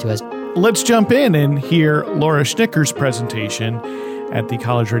available to us. Let's jump in and hear Laura Schnicker's presentation at the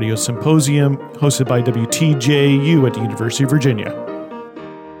College Radio Symposium hosted by WTJU at the University of Virginia.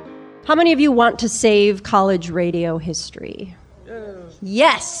 How many of you want to save college radio history?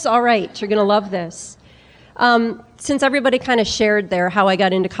 Yes. All right. You're going to love this. Since everybody kind of shared there how I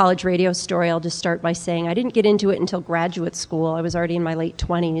got into college radio story, I'll just start by saying I didn't get into it until graduate school. I was already in my late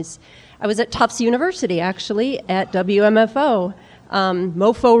 20s. I was at Tufts University, actually, at WMFO,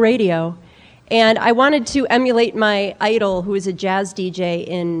 MoFo Radio. And I wanted to emulate my idol, who was a jazz DJ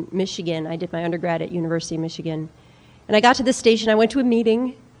in Michigan. I did my undergrad at University of Michigan. And I got to the station. I went to a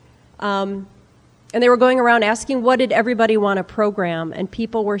meeting. And they were going around asking, what did everybody want to program? And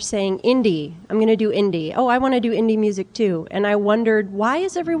people were saying, indie. I'm going to do indie. Oh, I want to do indie music too. And I wondered, why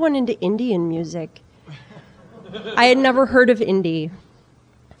is everyone into Indian music? I had never heard of indie.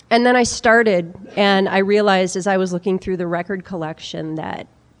 And then I started, and I realized as I was looking through the record collection that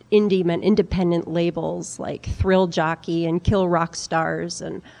indie meant independent labels like Thrill Jockey and Kill Rock Stars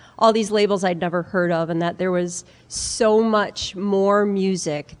and all these labels I'd never heard of, and that there was so much more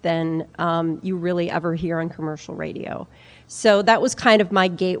music than you really ever hear on commercial radio. So that was kind of my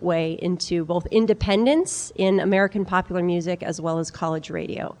gateway into both independence in American popular music as well as college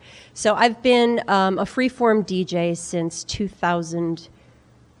radio. So I've been a freeform DJ since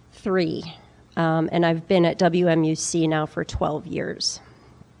 2003, and I've been at WMUC now for 12 years.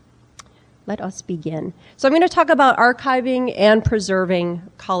 Let us begin. So I'm going to talk about archiving and preserving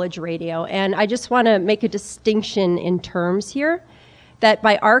college radio, and I just want to make a distinction in terms here. That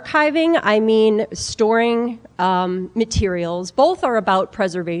by archiving, I mean storing materials. Both are about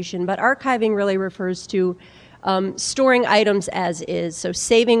preservation, but archiving really refers to storing items as is. So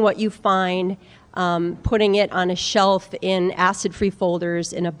saving what you find, putting it on a shelf in acid-free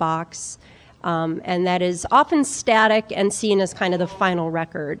folders in a box, and that is often static and seen as kind of the final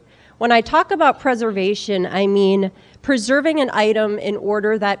record. When I talk about preservation, I mean preserving an item in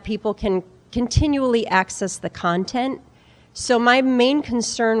order that people can continually access the content. So my main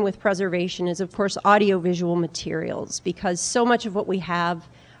concern with preservation is, of course, audiovisual materials, because so much of what we have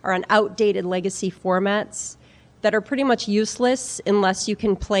are on outdated legacy formats that are pretty much useless unless you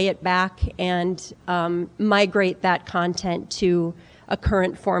can play it back and migrate that content to a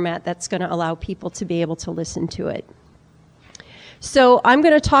current format that's going to allow people to be able to listen to it. So I'm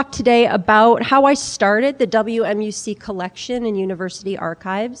going to talk today about how I started the WMUC collection in university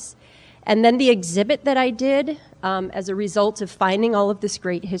archives, and then the exhibit that I did as a result of finding all of this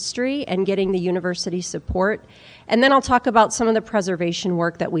great history and getting the university support. And then I'll talk about some of the preservation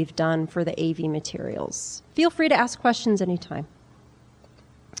work that we've done for the AV materials. Feel free to ask questions anytime.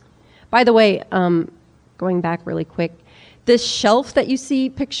 By the way, going back really quick, this shelf that you see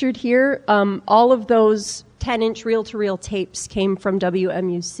pictured here, all of those 10-inch reel-to-reel tapes came from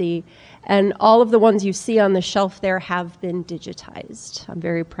WMUC, and all of the ones you see on the shelf there have been digitized, I'm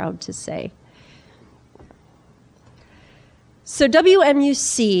very proud to say. So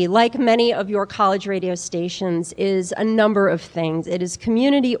WMUC, like many of your college radio stations, is a number of things. It is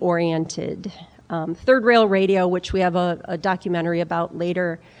community-oriented. Third Rail Radio, which we have a documentary about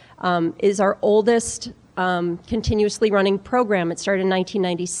later, is our oldest continuously running program. It started in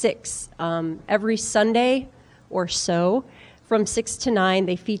 1996. Every Sunday or so, from 6 to 9,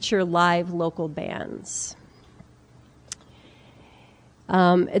 they feature live local bands.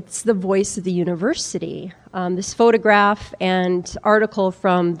 It's the voice of the university. This photograph and article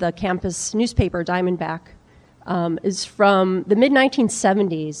from the campus newspaper, Diamondback, is from the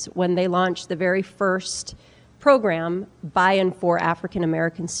mid-1970s when they launched the very first program by and for African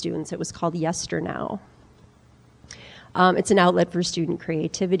American students. It was called Yesternow. It's an outlet for student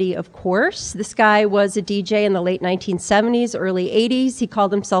creativity, of course. This guy was a DJ in the late 1970s, early 80s. He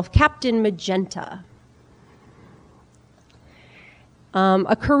called himself Captain Magenta.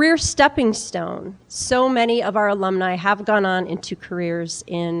 A career stepping stone. So many of our alumni have gone on into careers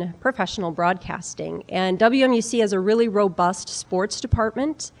in professional broadcasting. And WMUC has a really robust sports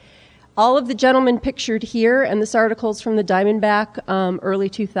department. All of the gentlemen pictured here, and this article is from the Diamondback, early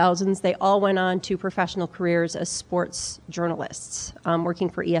 2000s, they all went on to professional careers as sports journalists, working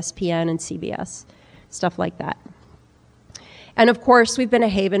for ESPN and CBS, stuff like that. And of course, we've been a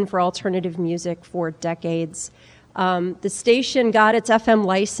haven for alternative music for decades. The station got its FM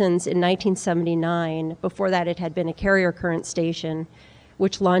license in 1979. Before that, it had been a carrier current station,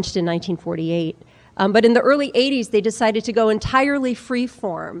 which launched in 1948. But in the early 80s, they decided to go entirely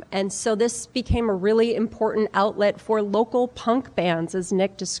freeform, and so this became a really important outlet for local punk bands, as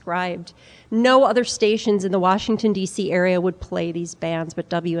Nick described. No other stations in the Washington, D.C. area would play these bands, but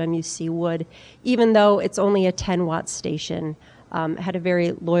WMUC would, even though it's only a 10-watt station, had a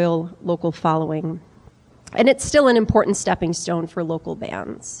very loyal local following. And it's still an important stepping stone for local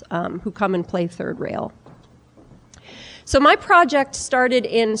bands who come and play Third Rail. So my project started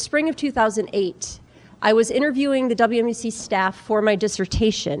in spring of 2008. I was interviewing the WMUC staff for my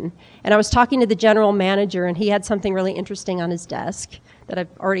dissertation, and I was talking to the general manager, and he had something really interesting on his desk that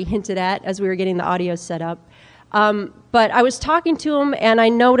I've already hinted at as we were getting the audio set up. But I was talking to him, and I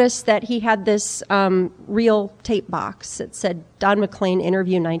noticed that he had this reel tape box that said Don McLean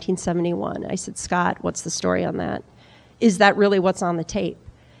interview 1971. I said, Scott, what's the story on that? Is that really what's on the tape?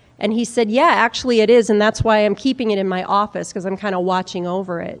 And he said, yeah, actually it is, and that's why I'm keeping it in my office, because I'm kind of watching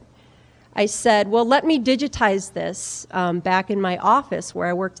over it. I said, well, let me digitize this back in my office where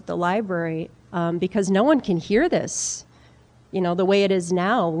I worked at the library, because no one can hear this the way it is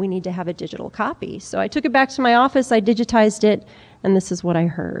now, we need to have a digital copy. So I took it back to my office, I digitized it, and this is what I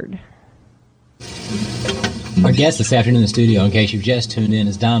heard. Our guest this afternoon in the studio, in case you've just tuned in,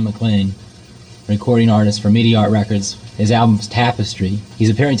 is Don McLean, recording artist for Media Art Records. His album's Tapestry. He's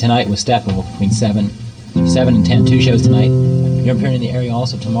appearing tonight with Steppenwolf between 7 and 10, 2 shows tonight. You're appearing in the area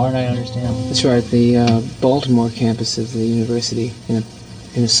also tomorrow night, I understand? That's right, the Baltimore campus of the university in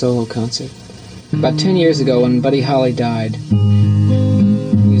a solo concert. About 10 years ago, when Buddy Holly died,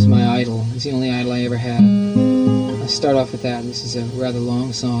 he was my idol. He's the only idol I ever had. I'll start off with that. This is a rather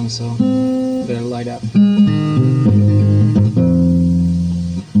long song, so you better light up.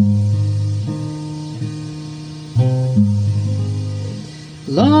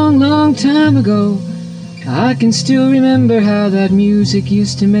 Long, long time ago, I can still remember how that music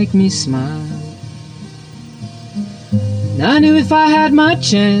used to make me smile. And I knew if I had my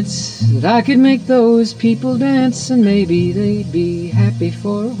chance that I could make those people dance, and maybe they'd be happy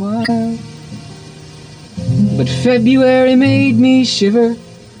for a while. But February made me shiver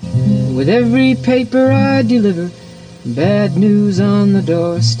with every paper I deliver. Bad news on the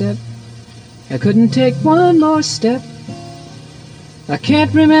doorstep. I couldn't take one more step. I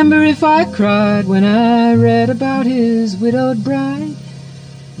can't remember if I cried when I read about his widowed bride,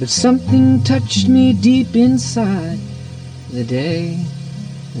 but something touched me deep inside the day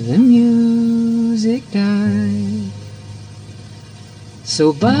the music died.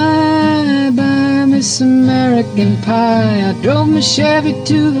 So bye-bye, Miss American Pie. I drove my Chevy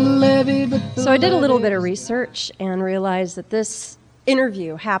to the levee, but So I did a little bit of research and realized that this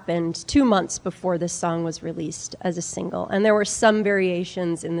interview happened 2 months before this song was released as a single, and there were some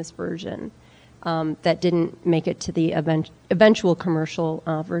variations in this version that didn't make it to the eventual commercial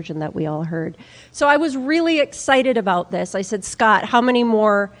version that we all heard. So I was really excited about this. I said, Scott, how many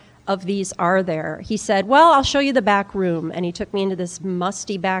more of these are there? He said, well, I'll show you the back room. And he took me into this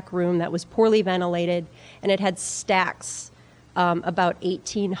musty back room that was poorly ventilated, and it had stacks, about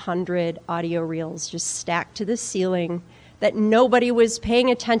 1,800 audio reels just stacked to the ceiling that nobody was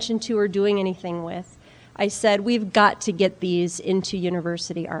paying attention to or doing anything with. I said, we've got to get these into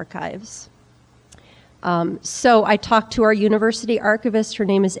university archives. So I talked to our university archivist. Her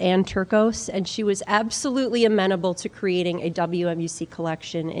name is Ann Turkos, and she was absolutely amenable to creating a WMUC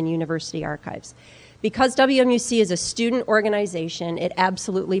collection in university archives. Because WMUC is a student organization, it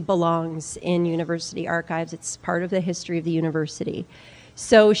absolutely belongs in university archives. It's part of the history of the university.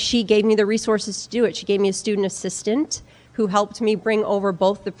 So she gave me the resources to do it. She gave me a student assistant who helped me bring over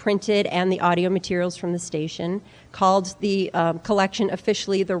both the printed and the audio materials from the station, called the collection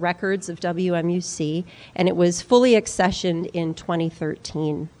officially The Records of WMUC, and it was fully accessioned in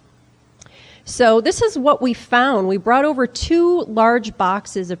 2013. So this is what we found. We brought over 2 large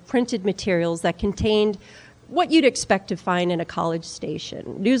boxes of printed materials that contained what you'd expect to find in a college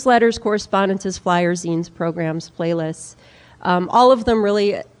station: newsletters, correspondences, flyers, zines, programs, playlists. All of them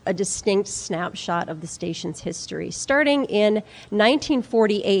really a distinct snapshot of the station's history. Starting in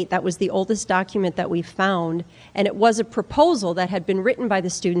 1948, that was the oldest document that we found, and it was a proposal that had been written by the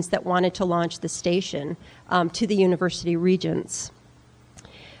students that wanted to launch the station to the university regents.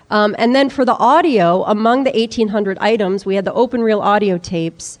 And then for the audio, among the 1,800 items, we had the open reel audio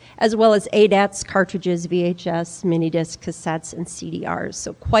tapes, as well as ADATs, cartridges, VHS, minidisc, cassettes, and CDRs.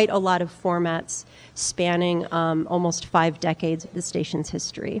 So quite a lot of formats spanning almost 5 decades of the station's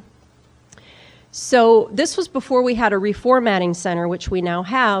history. So this was before we had a reformatting center, which we now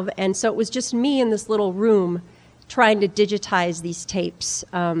have, and so it was just me in this little room trying to digitize these tapes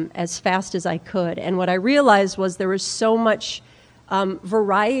as fast as I could. And what I realized was there was so much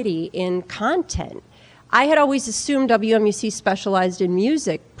variety in content. I had always assumed WMUC specialized in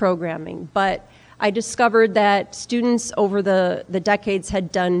music programming, but I discovered that students over the decades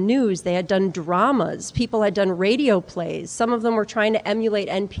had done news, they had done dramas, people had done radio plays. Some of them were trying to emulate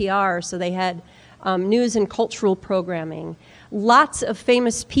NPR, so they had news and cultural programming. Lots of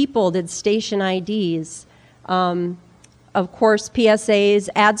famous people did station IDs. Of course, PSAs,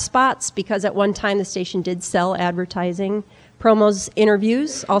 ad spots, because at one time the station did sell advertising. Promos,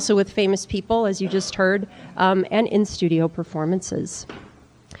 interviews, also with famous people, as you just heard, and in-studio performances.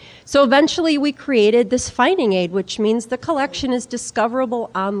 So eventually we created this finding aid, which means the collection is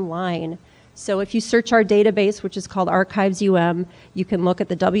discoverable online. So if you search our database, which is called Archives UM, you can look at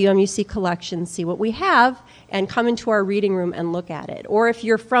the WMUC collection, see what we have, and come into our reading room and look at it. Or if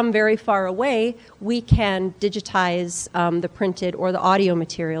you're from very far away, we can digitize the printed or the audio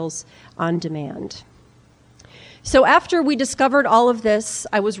materials on demand. So after we discovered all of this,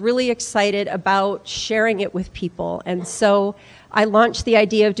 I was really excited about sharing it with people. And so I launched the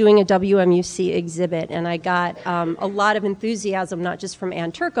idea of doing a WMUC exhibit, and I got a lot of enthusiasm, not just from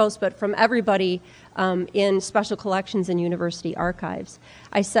Ann Turcos, but from everybody in special collections and university archives.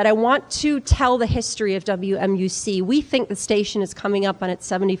 I said, I want to tell the history of WMUC. We think the station is coming up on its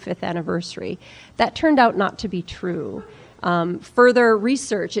 75th anniversary. That turned out not to be true. Further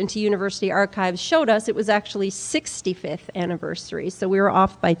research into university archives showed us it was actually 65th anniversary, so we were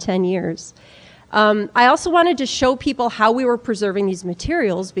off by 10 years. I also wanted to show people how we were preserving these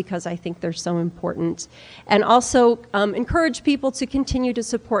materials because I think they're so important, and also encourage people to continue to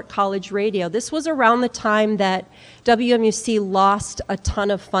support college radio. This was around the time that WMUC lost a ton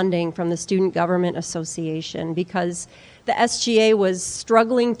of funding from the Student Government Association because the SGA was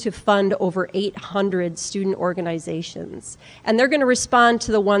struggling to fund over 800 student organizations. And they're going to respond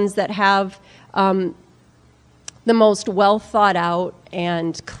to the ones that have the most well thought out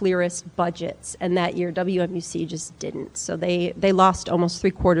and clearest budgets. And that year, WMUC just didn't. So they lost almost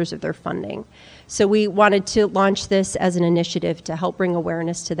 3/4 of their funding. So we wanted to launch this as an initiative to help bring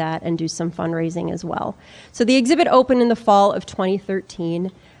awareness to that and do some fundraising as well. So the exhibit opened in the fall of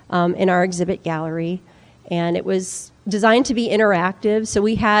 2013 in our exhibit gallery. And it was designed to be interactive. So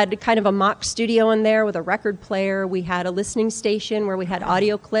we had kind of a mock studio in there with a record player. We had a listening station where we had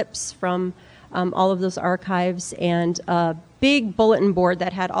audio clips from all of those archives, and a big bulletin board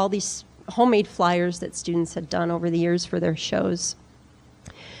that had all these homemade flyers that students had done over the years for their shows.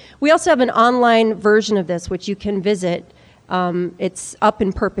 We also have an online version of this, which you can visit. It's up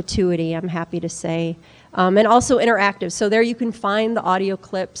in perpetuity, I'm happy to say. And also interactive. So there you can find the audio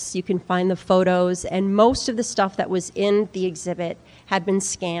clips, you can find the photos, and most of the stuff that was in the exhibit had been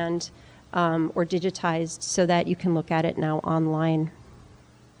scanned or digitized so that you can look at it now online.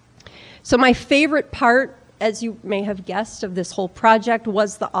 So my favorite part, as you may have guessed, of this whole project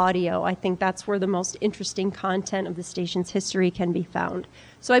was the audio. I think that's where the most interesting content of the station's history can be found.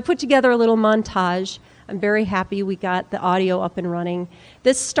 So I put together a little montage. I'm very happy we got the audio up and running.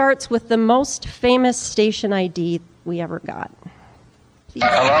 This starts with the most famous station ID we ever got. Please.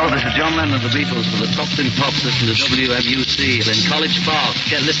 Hello, this is John Lennon of the Beatles for the Top Tin Pops. Listen to WMUC in College Park.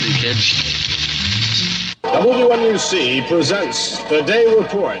 Get listening, kids. WMUC presents The Day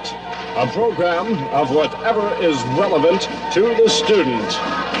Report, a program of whatever is relevant to the student.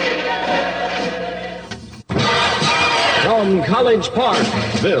 From College Park,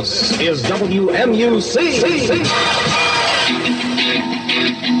 this is WMUC.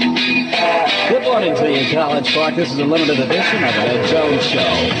 Good morning to you, College Park. This is a limited edition of The Joe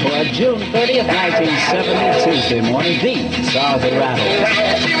Show for June 30th, 1970, Tuesday morning. These are the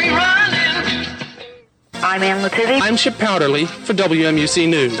rattles. I'm Ann Lativi. I'm Chip Powderly for WMUC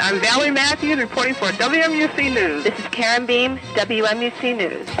News. I'm Valerie Matthews reporting for WMUC News. This is Karen Beam, WMUC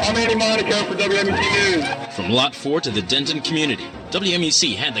News. I'm Andy Monaco for WMUC News. From Lot 4 to the Denton community,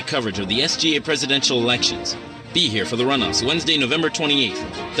 WMUC had the coverage of the SGA presidential elections. Be here for the runoffs Wednesday, November 28th.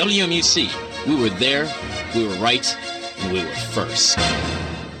 WMUC, we were there, we were right, and we were first.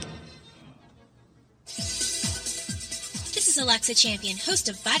 This is Alexa Champion, host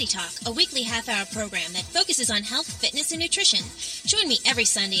of Body Talk, a weekly half-hour program that focuses on health, fitness, and nutrition. Join me every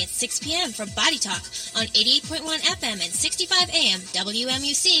Sunday at 6 p.m. for Body Talk on 88.1 FM and 65 AM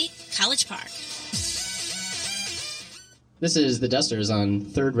WMUC, College Park. This is The Dusters on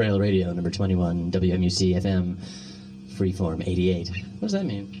Third Rail Radio, number 21, WMUC FM, Freeform 88. What does that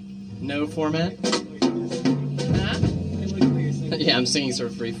mean? No format? Yeah, I'm singing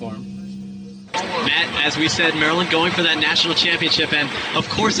sort of freeform. Matt, as we said, Maryland going for that national championship, and of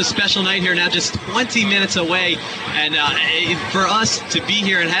course a special night here now, just 20 minutes away. And for us to be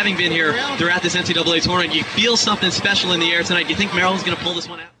here and having been here throughout this NCAA tournament, you feel something special in the air tonight. Do you think Maryland's going to pull this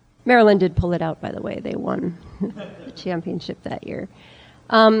one out? Maryland did pull it out, by the way. They won the championship that year.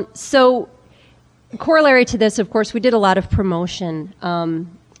 So corollary to this, of course, we did a lot of promotion,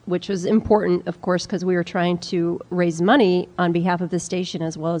 which was important, of course, because we were trying to raise money on behalf of the station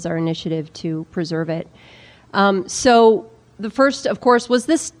as well as our initiative to preserve it. So the first, of course, was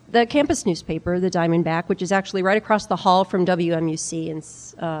the campus newspaper, the Diamondback, which is actually right across the hall from WMUC in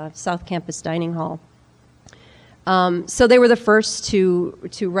South Campus Dining Hall. So they were the first to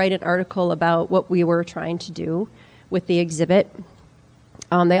write an article about what we were trying to do with the exhibit.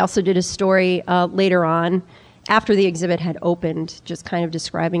 They also did a story later on, after the exhibit had opened, just kind of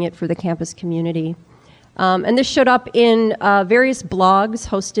describing it for the campus community. And this showed up in various blogs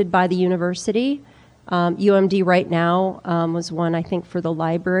hosted by the university. UMD Right Now was one, I think, for the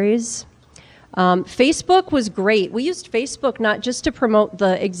libraries. Facebook was great. We used Facebook not just to promote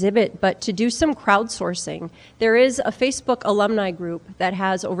the exhibit, but to do some crowdsourcing. There is a Facebook alumni group that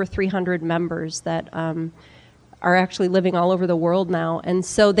has over 300 members that are actually living all over the world now. And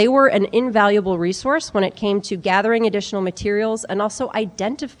so they were an invaluable resource when it came to gathering additional materials and also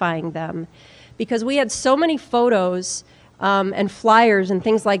identifying them. Because we had so many photos and flyers and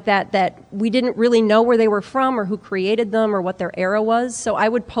things like that that we didn't really know where they were from or who created them or what their era was. So I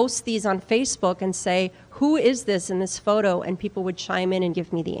would post these on Facebook and say, who is this in this photo? And people would chime in and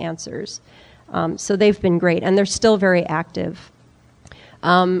give me the answers. So they've been great, and they're still very active.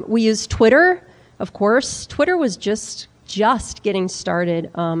 We use Twitter, of course. Twitter was just getting started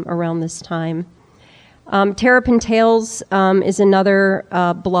around this time. Terrapin Tales is another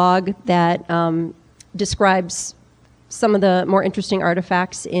blog that describes some of the more interesting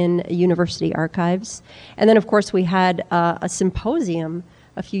artifacts in university archives. And then, of course, we had a symposium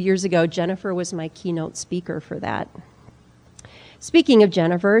a few years ago. Jennifer was my keynote speaker for that. Speaking of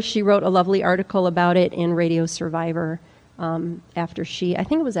Jennifer, she wrote a lovely article about it in Radio Survivor after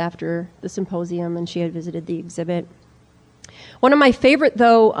the symposium and she had visited the exhibit. One of my favorite,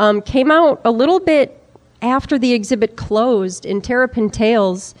 though, came out a little bit after the exhibit closed in Terrapin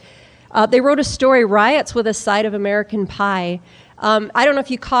Tales. They wrote a story, Riots with a Side of American Pie. I don't know if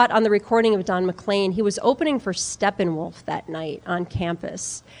you caught on the recording of Don McLean. He was opening for Steppenwolf that night on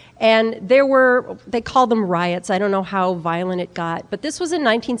campus. And they called them riots. I don't know how violent it got. But this was in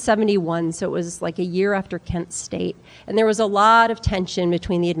 1971, so it was like a year after Kent State. And there was a lot of tension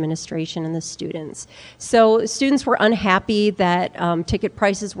between the administration and the students. So students were unhappy that ticket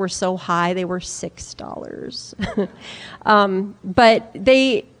prices were so high. They were $6. But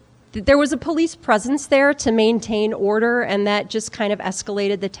there was a police presence there to maintain order, and that just kind of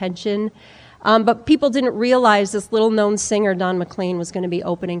escalated the tension. But people didn't realize this little-known singer, Don McLean, was going to be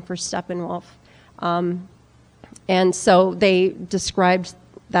opening for Steppenwolf. And so they described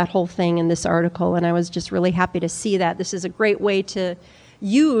that whole thing in this article, and I was just really happy to see that. This is a great way to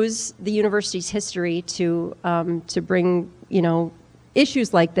use the university's history to bring,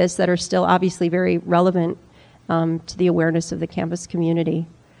 issues like this that are still obviously very relevant to the awareness of the campus community.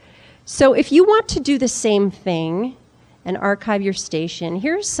 So if you want to do the same thing and archive your station,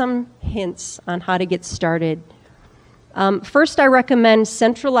 here's some hints on how to get started. First, I recommend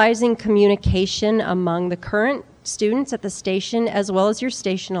centralizing communication among the current students at the station as well as your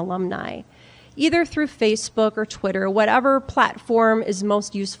station alumni, either through Facebook or Twitter, whatever platform is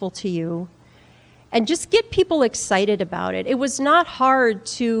most useful to you. And just get people excited about it. It was not hard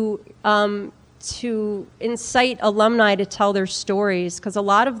to incite alumni to tell their stories, because a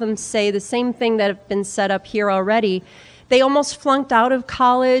lot of them say the same thing that have been set up here already. They almost flunked out of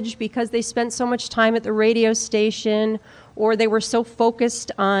college because they spent so much time at the radio station, or they were so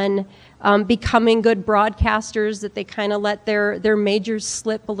focused on becoming good broadcasters that they kind of let their majors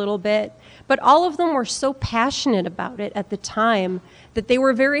slip a little bit. But all of them were so passionate about it at the time that they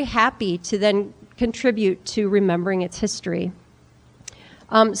were very happy to then contribute to remembering its history.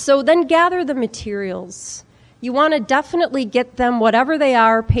 So then gather the materials. You want to definitely get them, whatever they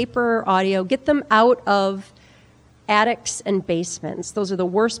are, paper or audio, get them out of attics and basements. Those are the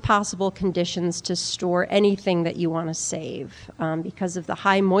worst possible conditions to store anything that you want to save because of the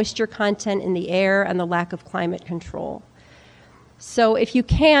high moisture content in the air and the lack of climate control. So if you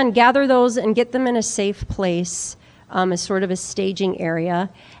can, gather those and get them in a safe place as sort of a staging area.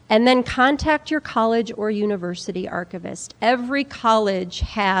 And then contact your college or university archivist. Every college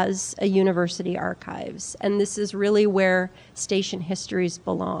has a university archives, and this is really where station histories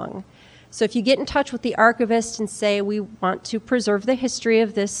belong. So if you get in touch with the archivist and say, we want to preserve the history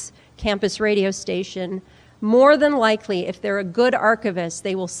of this campus radio station, more than likely, if they're a good archivist,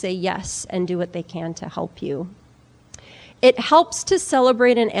 they will say yes and do what they can to help you. It helps to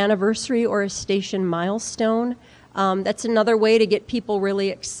celebrate an anniversary or a station milestone. That's another way to get people really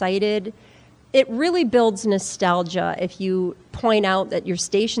excited. It really builds nostalgia if you point out that your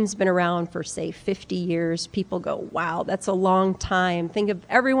station's been around for, say, 50 years. People go, wow, that's a long time. Think of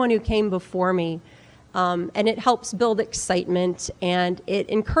everyone who came before me. And it helps build excitement, and it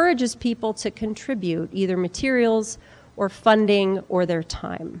encourages people to contribute either materials or funding or their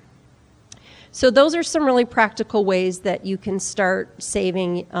time. So those are some really practical ways that you can start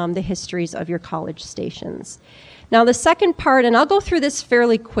saving the histories of your college stations. Now the second part, and I'll go through this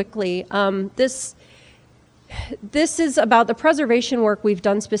fairly quickly, this is about the preservation work we've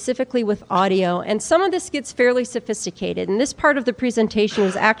done specifically with audio, and some of this gets fairly sophisticated. And this part of the presentation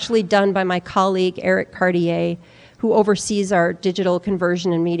was actually done by my colleague Eric Cartier, who oversees our Digital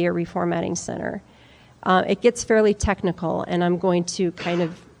Conversion and Media Reformatting Center. It gets fairly technical, and I'm going to kind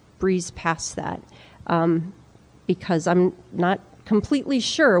of breeze past that because I'm not completely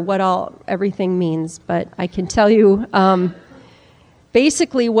sure what everything means, but I can tell you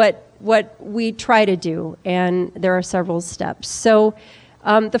basically what we try to do, and there are several steps. So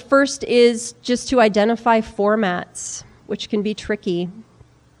the first is just to identify formats, which can be tricky.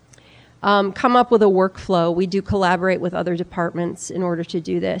 Come up with a workflow. We do collaborate with other departments in order to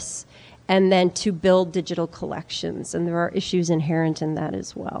do this, and then to build digital collections, and there are issues inherent in that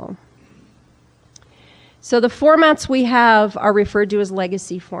as well. So the formats we have are referred to as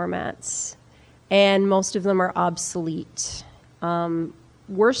legacy formats, and most of them are obsolete.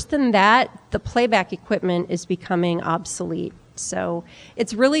 Worse than that, the playback equipment is becoming obsolete. So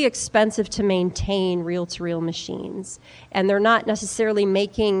it's really expensive to maintain reel-to-reel machines, and they're not necessarily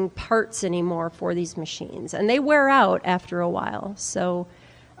making parts anymore for these machines, and they wear out after a while. So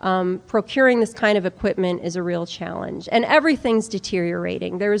procuring this kind of equipment is a real challenge, and everything's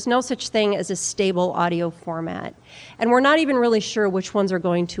deteriorating. There is no such thing as a stable audio format, and we're not even really sure which ones are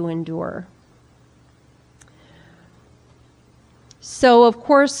going to endure. So, of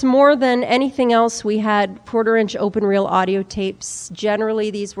course, more than anything else, we had quarter-inch open-reel audio tapes. Generally,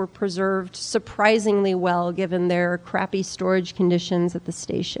 these were preserved surprisingly well, given their crappy storage conditions at the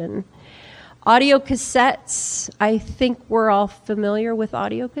station. Audio cassettes, I think we're all familiar with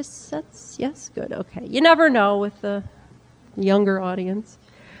audio cassettes. Yes? Good, okay. You never know with the younger audience.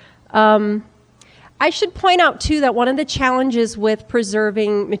 I should point out, too, that one of the challenges with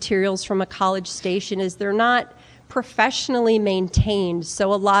preserving materials from a college station is they're not professionally maintained.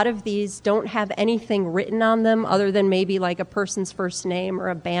 So a lot of these don't have anything written on them other than maybe like a person's first name or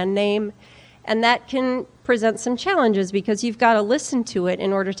a band name. And that can present some challenges because you've got to listen to it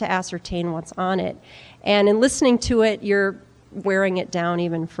in order to ascertain what's on it. And in listening to it, you're wearing it down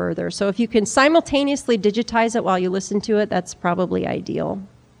even further. So if you can simultaneously digitize it while you listen to it, that's probably ideal.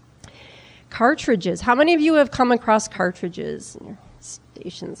 Cartridges. How many of you have come across cartridges in your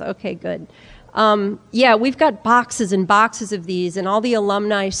stations? Okay, good. Yeah, we've got boxes and boxes of these, and all the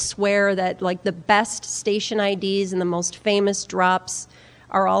alumni swear that like the best station IDs and the most famous drops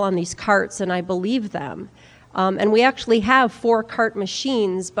are all on these carts, and I believe them. And we actually have 4 cart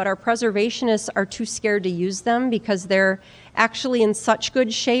machines, but our preservationists are too scared to use them because they're actually in such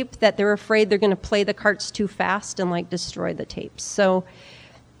good shape that they're afraid they're going to play the carts too fast and like destroy the tapes. So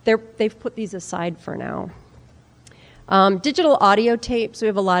they've put these aside for now. Digital audio tapes, we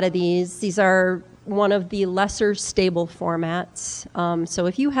have a lot of these. These are one of the lesser stable formats. So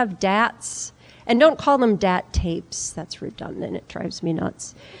if you have DATs, and don't call them DAT tapes, that's redundant, it drives me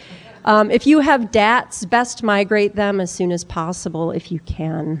nuts. If you have DATs, best migrate them as soon as possible if you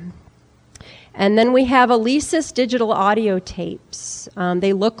can. And then we have Alesis digital audio tapes.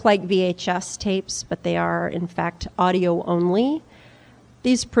 They look like VHS tapes, but they are in fact audio only.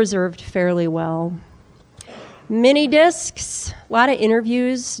 These preserved fairly well. Mini discs, a lot of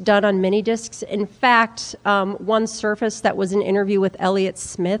interviews done on mini discs. In fact, one surfaced that was an interview with Elliott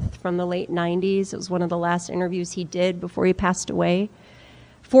Smith from the late 90s. It was one of the last interviews he did before he passed away.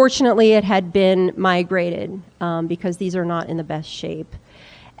 Fortunately, it had been migrated because these are not in the best shape.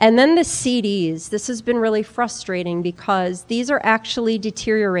 And then the CDs. This has been really frustrating because these are actually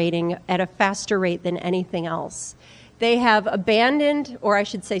deteriorating at a faster rate than anything else. They have abandoned, or I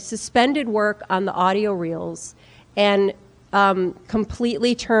should say suspended work on the audio reels and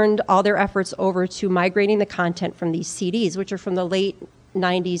completely turned all their efforts over to migrating the content from these CDs, which are from the late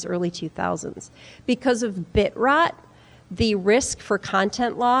 90s, early 2000s. Because of bit rot, the risk for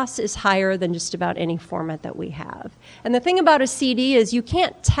content loss is higher than just about any format that we have. And the thing about a CD is you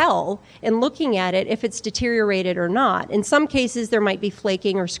can't tell in looking at it if it's deteriorated or not. In some cases, there might be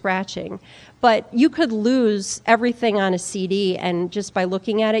flaking or scratching, but you could lose everything on a CD, and just by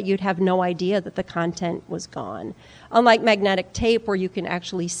looking at it, you'd have no idea that the content was gone. Unlike magnetic tape, where you can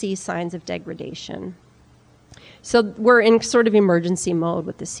actually see signs of degradation. So we're in sort of emergency mode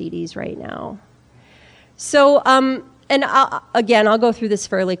with the CDs right now. So, and I'll go through this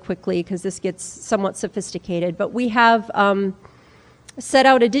fairly quickly because this gets somewhat sophisticated, but we have set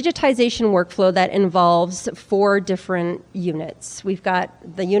out a digitization workflow that involves 4 different units. We've got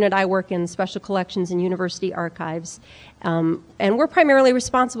the unit I work in, Special Collections and University Archives, and we're primarily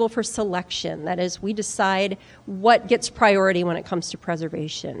responsible for selection. That is, we decide what gets priority when it comes to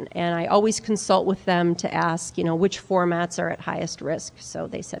preservation, and I always consult with them to ask, which formats are at highest risk. So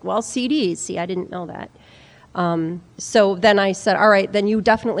they said, well, CDs. See, I didn't know that. So then I said, all right, then you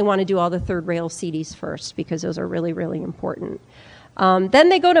definitely want to do all the third rail CDs first because those are really, really important. Then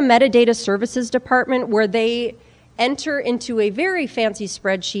they go to Metadata Services Department where they enter into a very fancy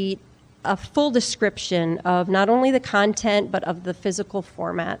spreadsheet a full description of not only the content, but of the physical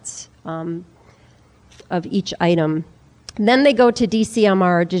formats of each item. Then they go to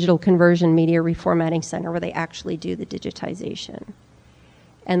DCMR, Digital Conversion Media Reformatting Center, where they actually do the digitization.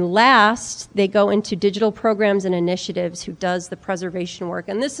 And last, they go into Digital Programs and Initiatives, who does the preservation work.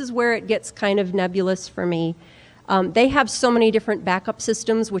 And this is where it gets kind of nebulous for me. They have so many different backup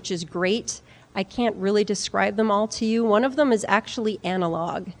systems, which is great. I can't really describe them all to you. One of them is actually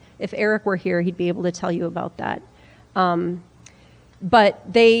analog. If Eric were here, he'd be able to tell you about that.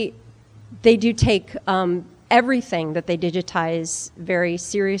 But they do take everything that they digitize very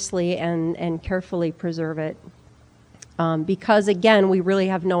seriously and carefully preserve it. Because, again, we really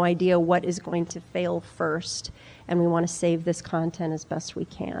have no idea what is going to fail first, and we want to save this content as best we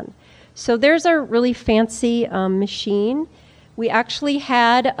can. So there's our really fancy machine. We actually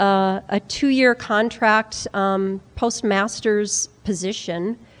had a 2-year contract postmaster's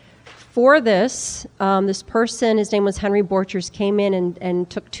position for this. This person, his name was Henry Borchers, came in and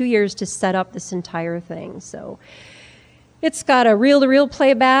took 2 years to set up this entire thing. So it's got a reel-to-reel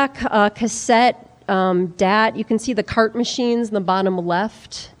playback, cassette, DAT. You can see the cart machines in the bottom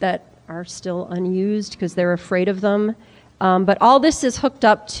left that are still unused because they're afraid of them. But all this is hooked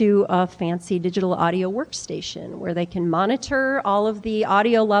up to a fancy digital audio workstation where they can monitor all of the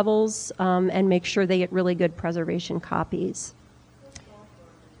audio levels and make sure they get really good preservation copies.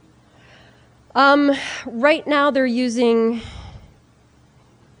 Right now they're using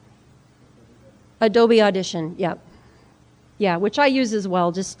Adobe Audition, yep. Yeah, which I use as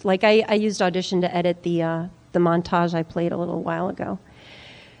well, just like I used Audition to edit the montage I played a little while ago.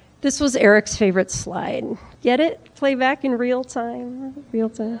 This was Eric's favorite slide. Get it? Playback in real time. Real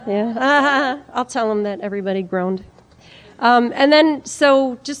time, yeah. I'll tell him that everybody groaned. And then,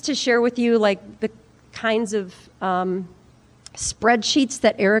 so just to share with you, like, the kinds of spreadsheets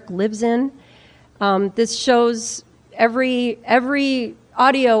that Eric lives in. This shows every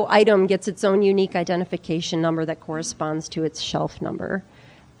audio item gets its own unique identification number that corresponds to its shelf number.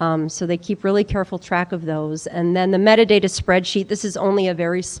 So they keep really careful track of those. And then the metadata spreadsheet, this is only a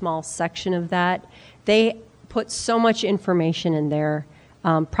very small section of that. They put so much information in there,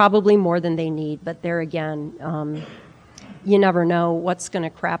 probably more than they need. But there again, you never know what's going to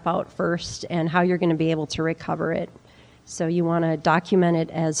crap out first and how you're going to be able to recover it. So you want to document it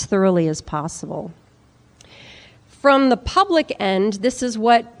as thoroughly as possible. From the public end, this is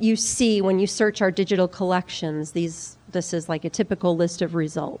what you see when you search our digital collections. This is like a typical list of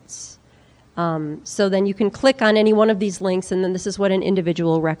results. So then you can click on any one of these links, and then this is what an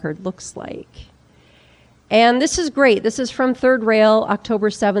individual record looks like. And this is great. This is from Third Rail, October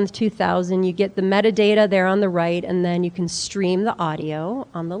 7th, 2000. You get the metadata there on the right, and then you can stream the audio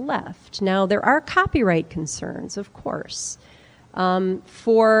on the left. Now, there are copyright concerns, of course.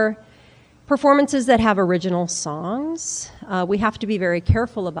 For performances that have original songs, we have to be very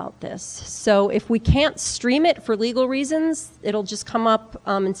careful about this. So if we can't stream it for legal reasons, it'll just come up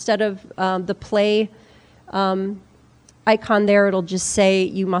instead of the play icon there, it'll just say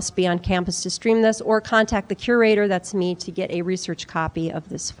you must be on campus to stream this, or contact the curator, that's me, to get a research copy of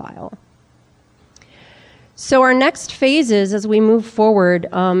this file. So our next phases as we move forward,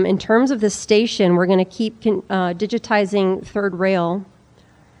 in terms of the station, we're going to keep digitizing Third Rail.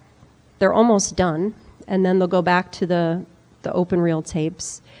 They're almost done, and then they'll go back to the open reel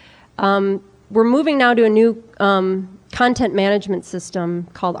tapes. We're moving now to a new content management system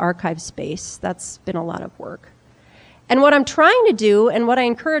called ArchiveSpace. That's been a lot of work. And what I'm trying to do, and what I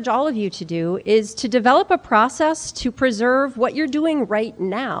encourage all of you to do, is to develop a process to preserve what you're doing right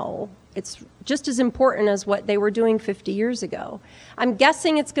now. It's just as important as what they were doing 50 years ago. I'm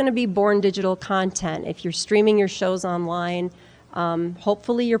guessing it's going to be born digital content. If you're streaming your shows online,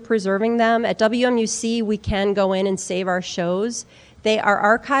 hopefully you're preserving them. At WMUC, we can go in and save our shows. They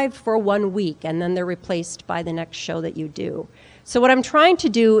are archived for 1 week, and then they're replaced by the next show that you do. So what I'm trying to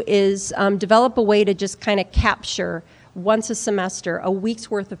do is develop a way to just kind of capture once a semester a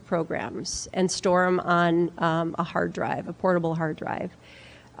week's worth of programs and store them on a hard drive, a portable hard drive.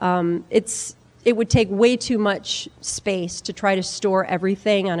 It would take way too much space to try to store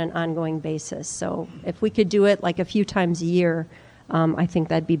everything on an ongoing basis. So if we could do it like a few times a year, I think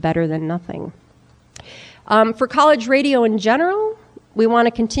that'd be better than nothing. For college radio in general, we want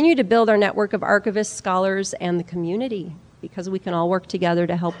to continue to build our network of archivists, scholars, and the community, because we can all work together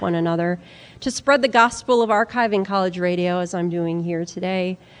to help one another, to spread the gospel of archiving college radio, as I'm doing here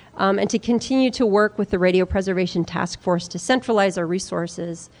today, and to continue to work with the Radio Preservation Task Force to centralize our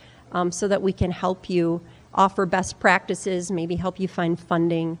resources so that we can help you offer best practices, maybe help you find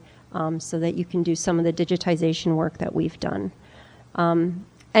funding so that you can do some of the digitization work that we've done.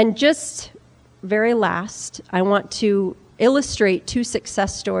 And just very last, I want to illustrate 2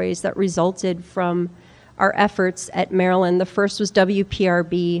 success stories that resulted from our efforts at Maryland. The first was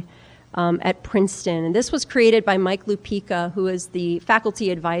WPRB at Princeton. And this was created by Mike Lupica, who is the faculty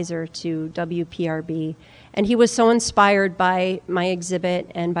advisor to WPRB. And he was so inspired by my exhibit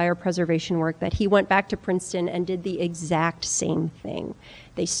and by our preservation work that he went back to Princeton and did the exact same thing.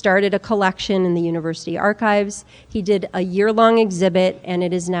 They started a collection in the university archives. He did a year-long exhibit, and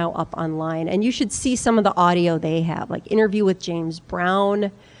it is now up online. And you should see some of the audio they have, like interview with James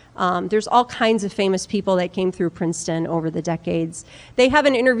Brown. There's all kinds of famous people that came through Princeton over the decades. They have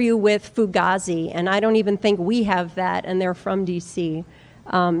an interview with Fugazi, and I don't even think we have that, and they're from D.C.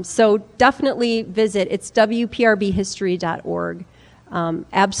 So definitely visit. It's wprbhistory.org.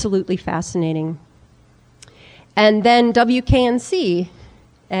 Absolutely fascinating. And then WKNC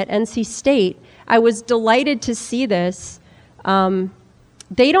at NC State. I was delighted to see this.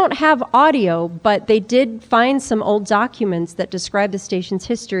 They don't have audio, but they did find some old documents that describe the station's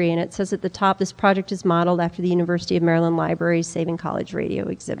history, and it says at the top, this project is modeled after the University of Maryland Library's Saving College Radio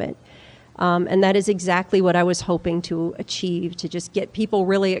exhibit. And that is exactly what I was hoping to achieve, to just get people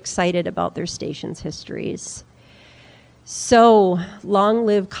really excited about their station's histories. So, long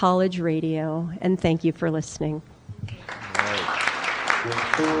live college radio, and thank you for listening.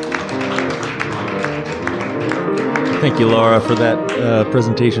 Thank you, Laura, for that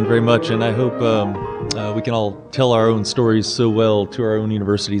presentation very much, and I hope we can all tell our own stories so well to our own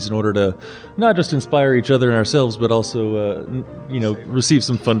universities in order to not just inspire each other and ourselves, but also, receive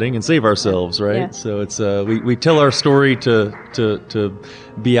some funding and save ourselves, right? Yeah. So it's we tell our story to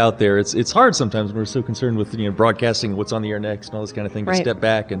be out there. It's hard sometimes when we're so concerned with broadcasting what's on the air next and all this kind of thing, to step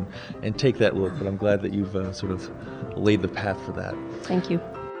back and take that look. But I'm glad that you've sort of laid the path for that. Thank you.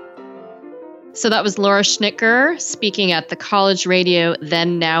 So that was Laura Schnittger speaking at the College Radio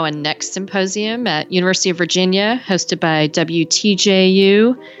Then, Now, and Next Symposium at University of Virginia, hosted by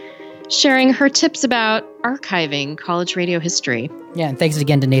WTJU, sharing her tips about archiving college radio history. Yeah, and thanks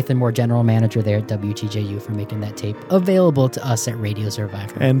again to Nathan Moore, General Manager there at WTJU, for making that tape available to us at Radio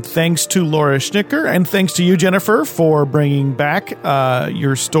Survivor. And thanks to Laura Schnittger, and thanks to you, Jennifer, for bringing back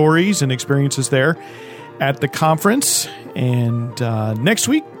your stories and experiences there at the conference. And next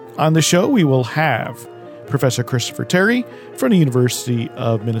week, on the show, we will have Professor Christopher Terry from the University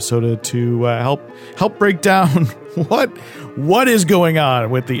of Minnesota to help break down what is going on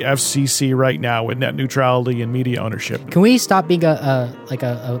with the FCC right now with net neutrality and media ownership. Can we stop being a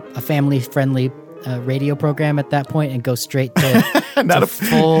family-friendly radio program at that point and go straight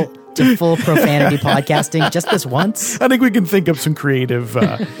to full profanity podcasting just this once? I think we can think of some creative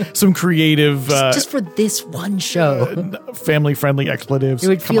just for this one show, family-friendly expletives. It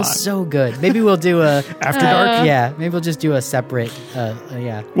would feel so good. Maybe we'll do a After Dark. Yeah, maybe we'll just do a separate.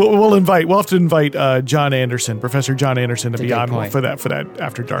 We'll have to invite John Anderson, Professor John Anderson, to be on for that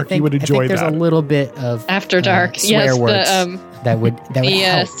After Dark. He would enjoy that. There's a little bit of After Dark, swear words that would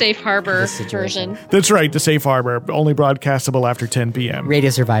help. Safe harbor version. That's right, the Safe Harbor, only broadcastable after 10 p.m.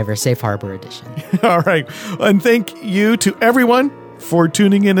 Radio Survivor Safe Harbor edition. All right, and thank you to everyone for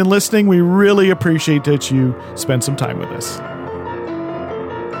tuning in and listening. We really appreciate that you spend some time with us.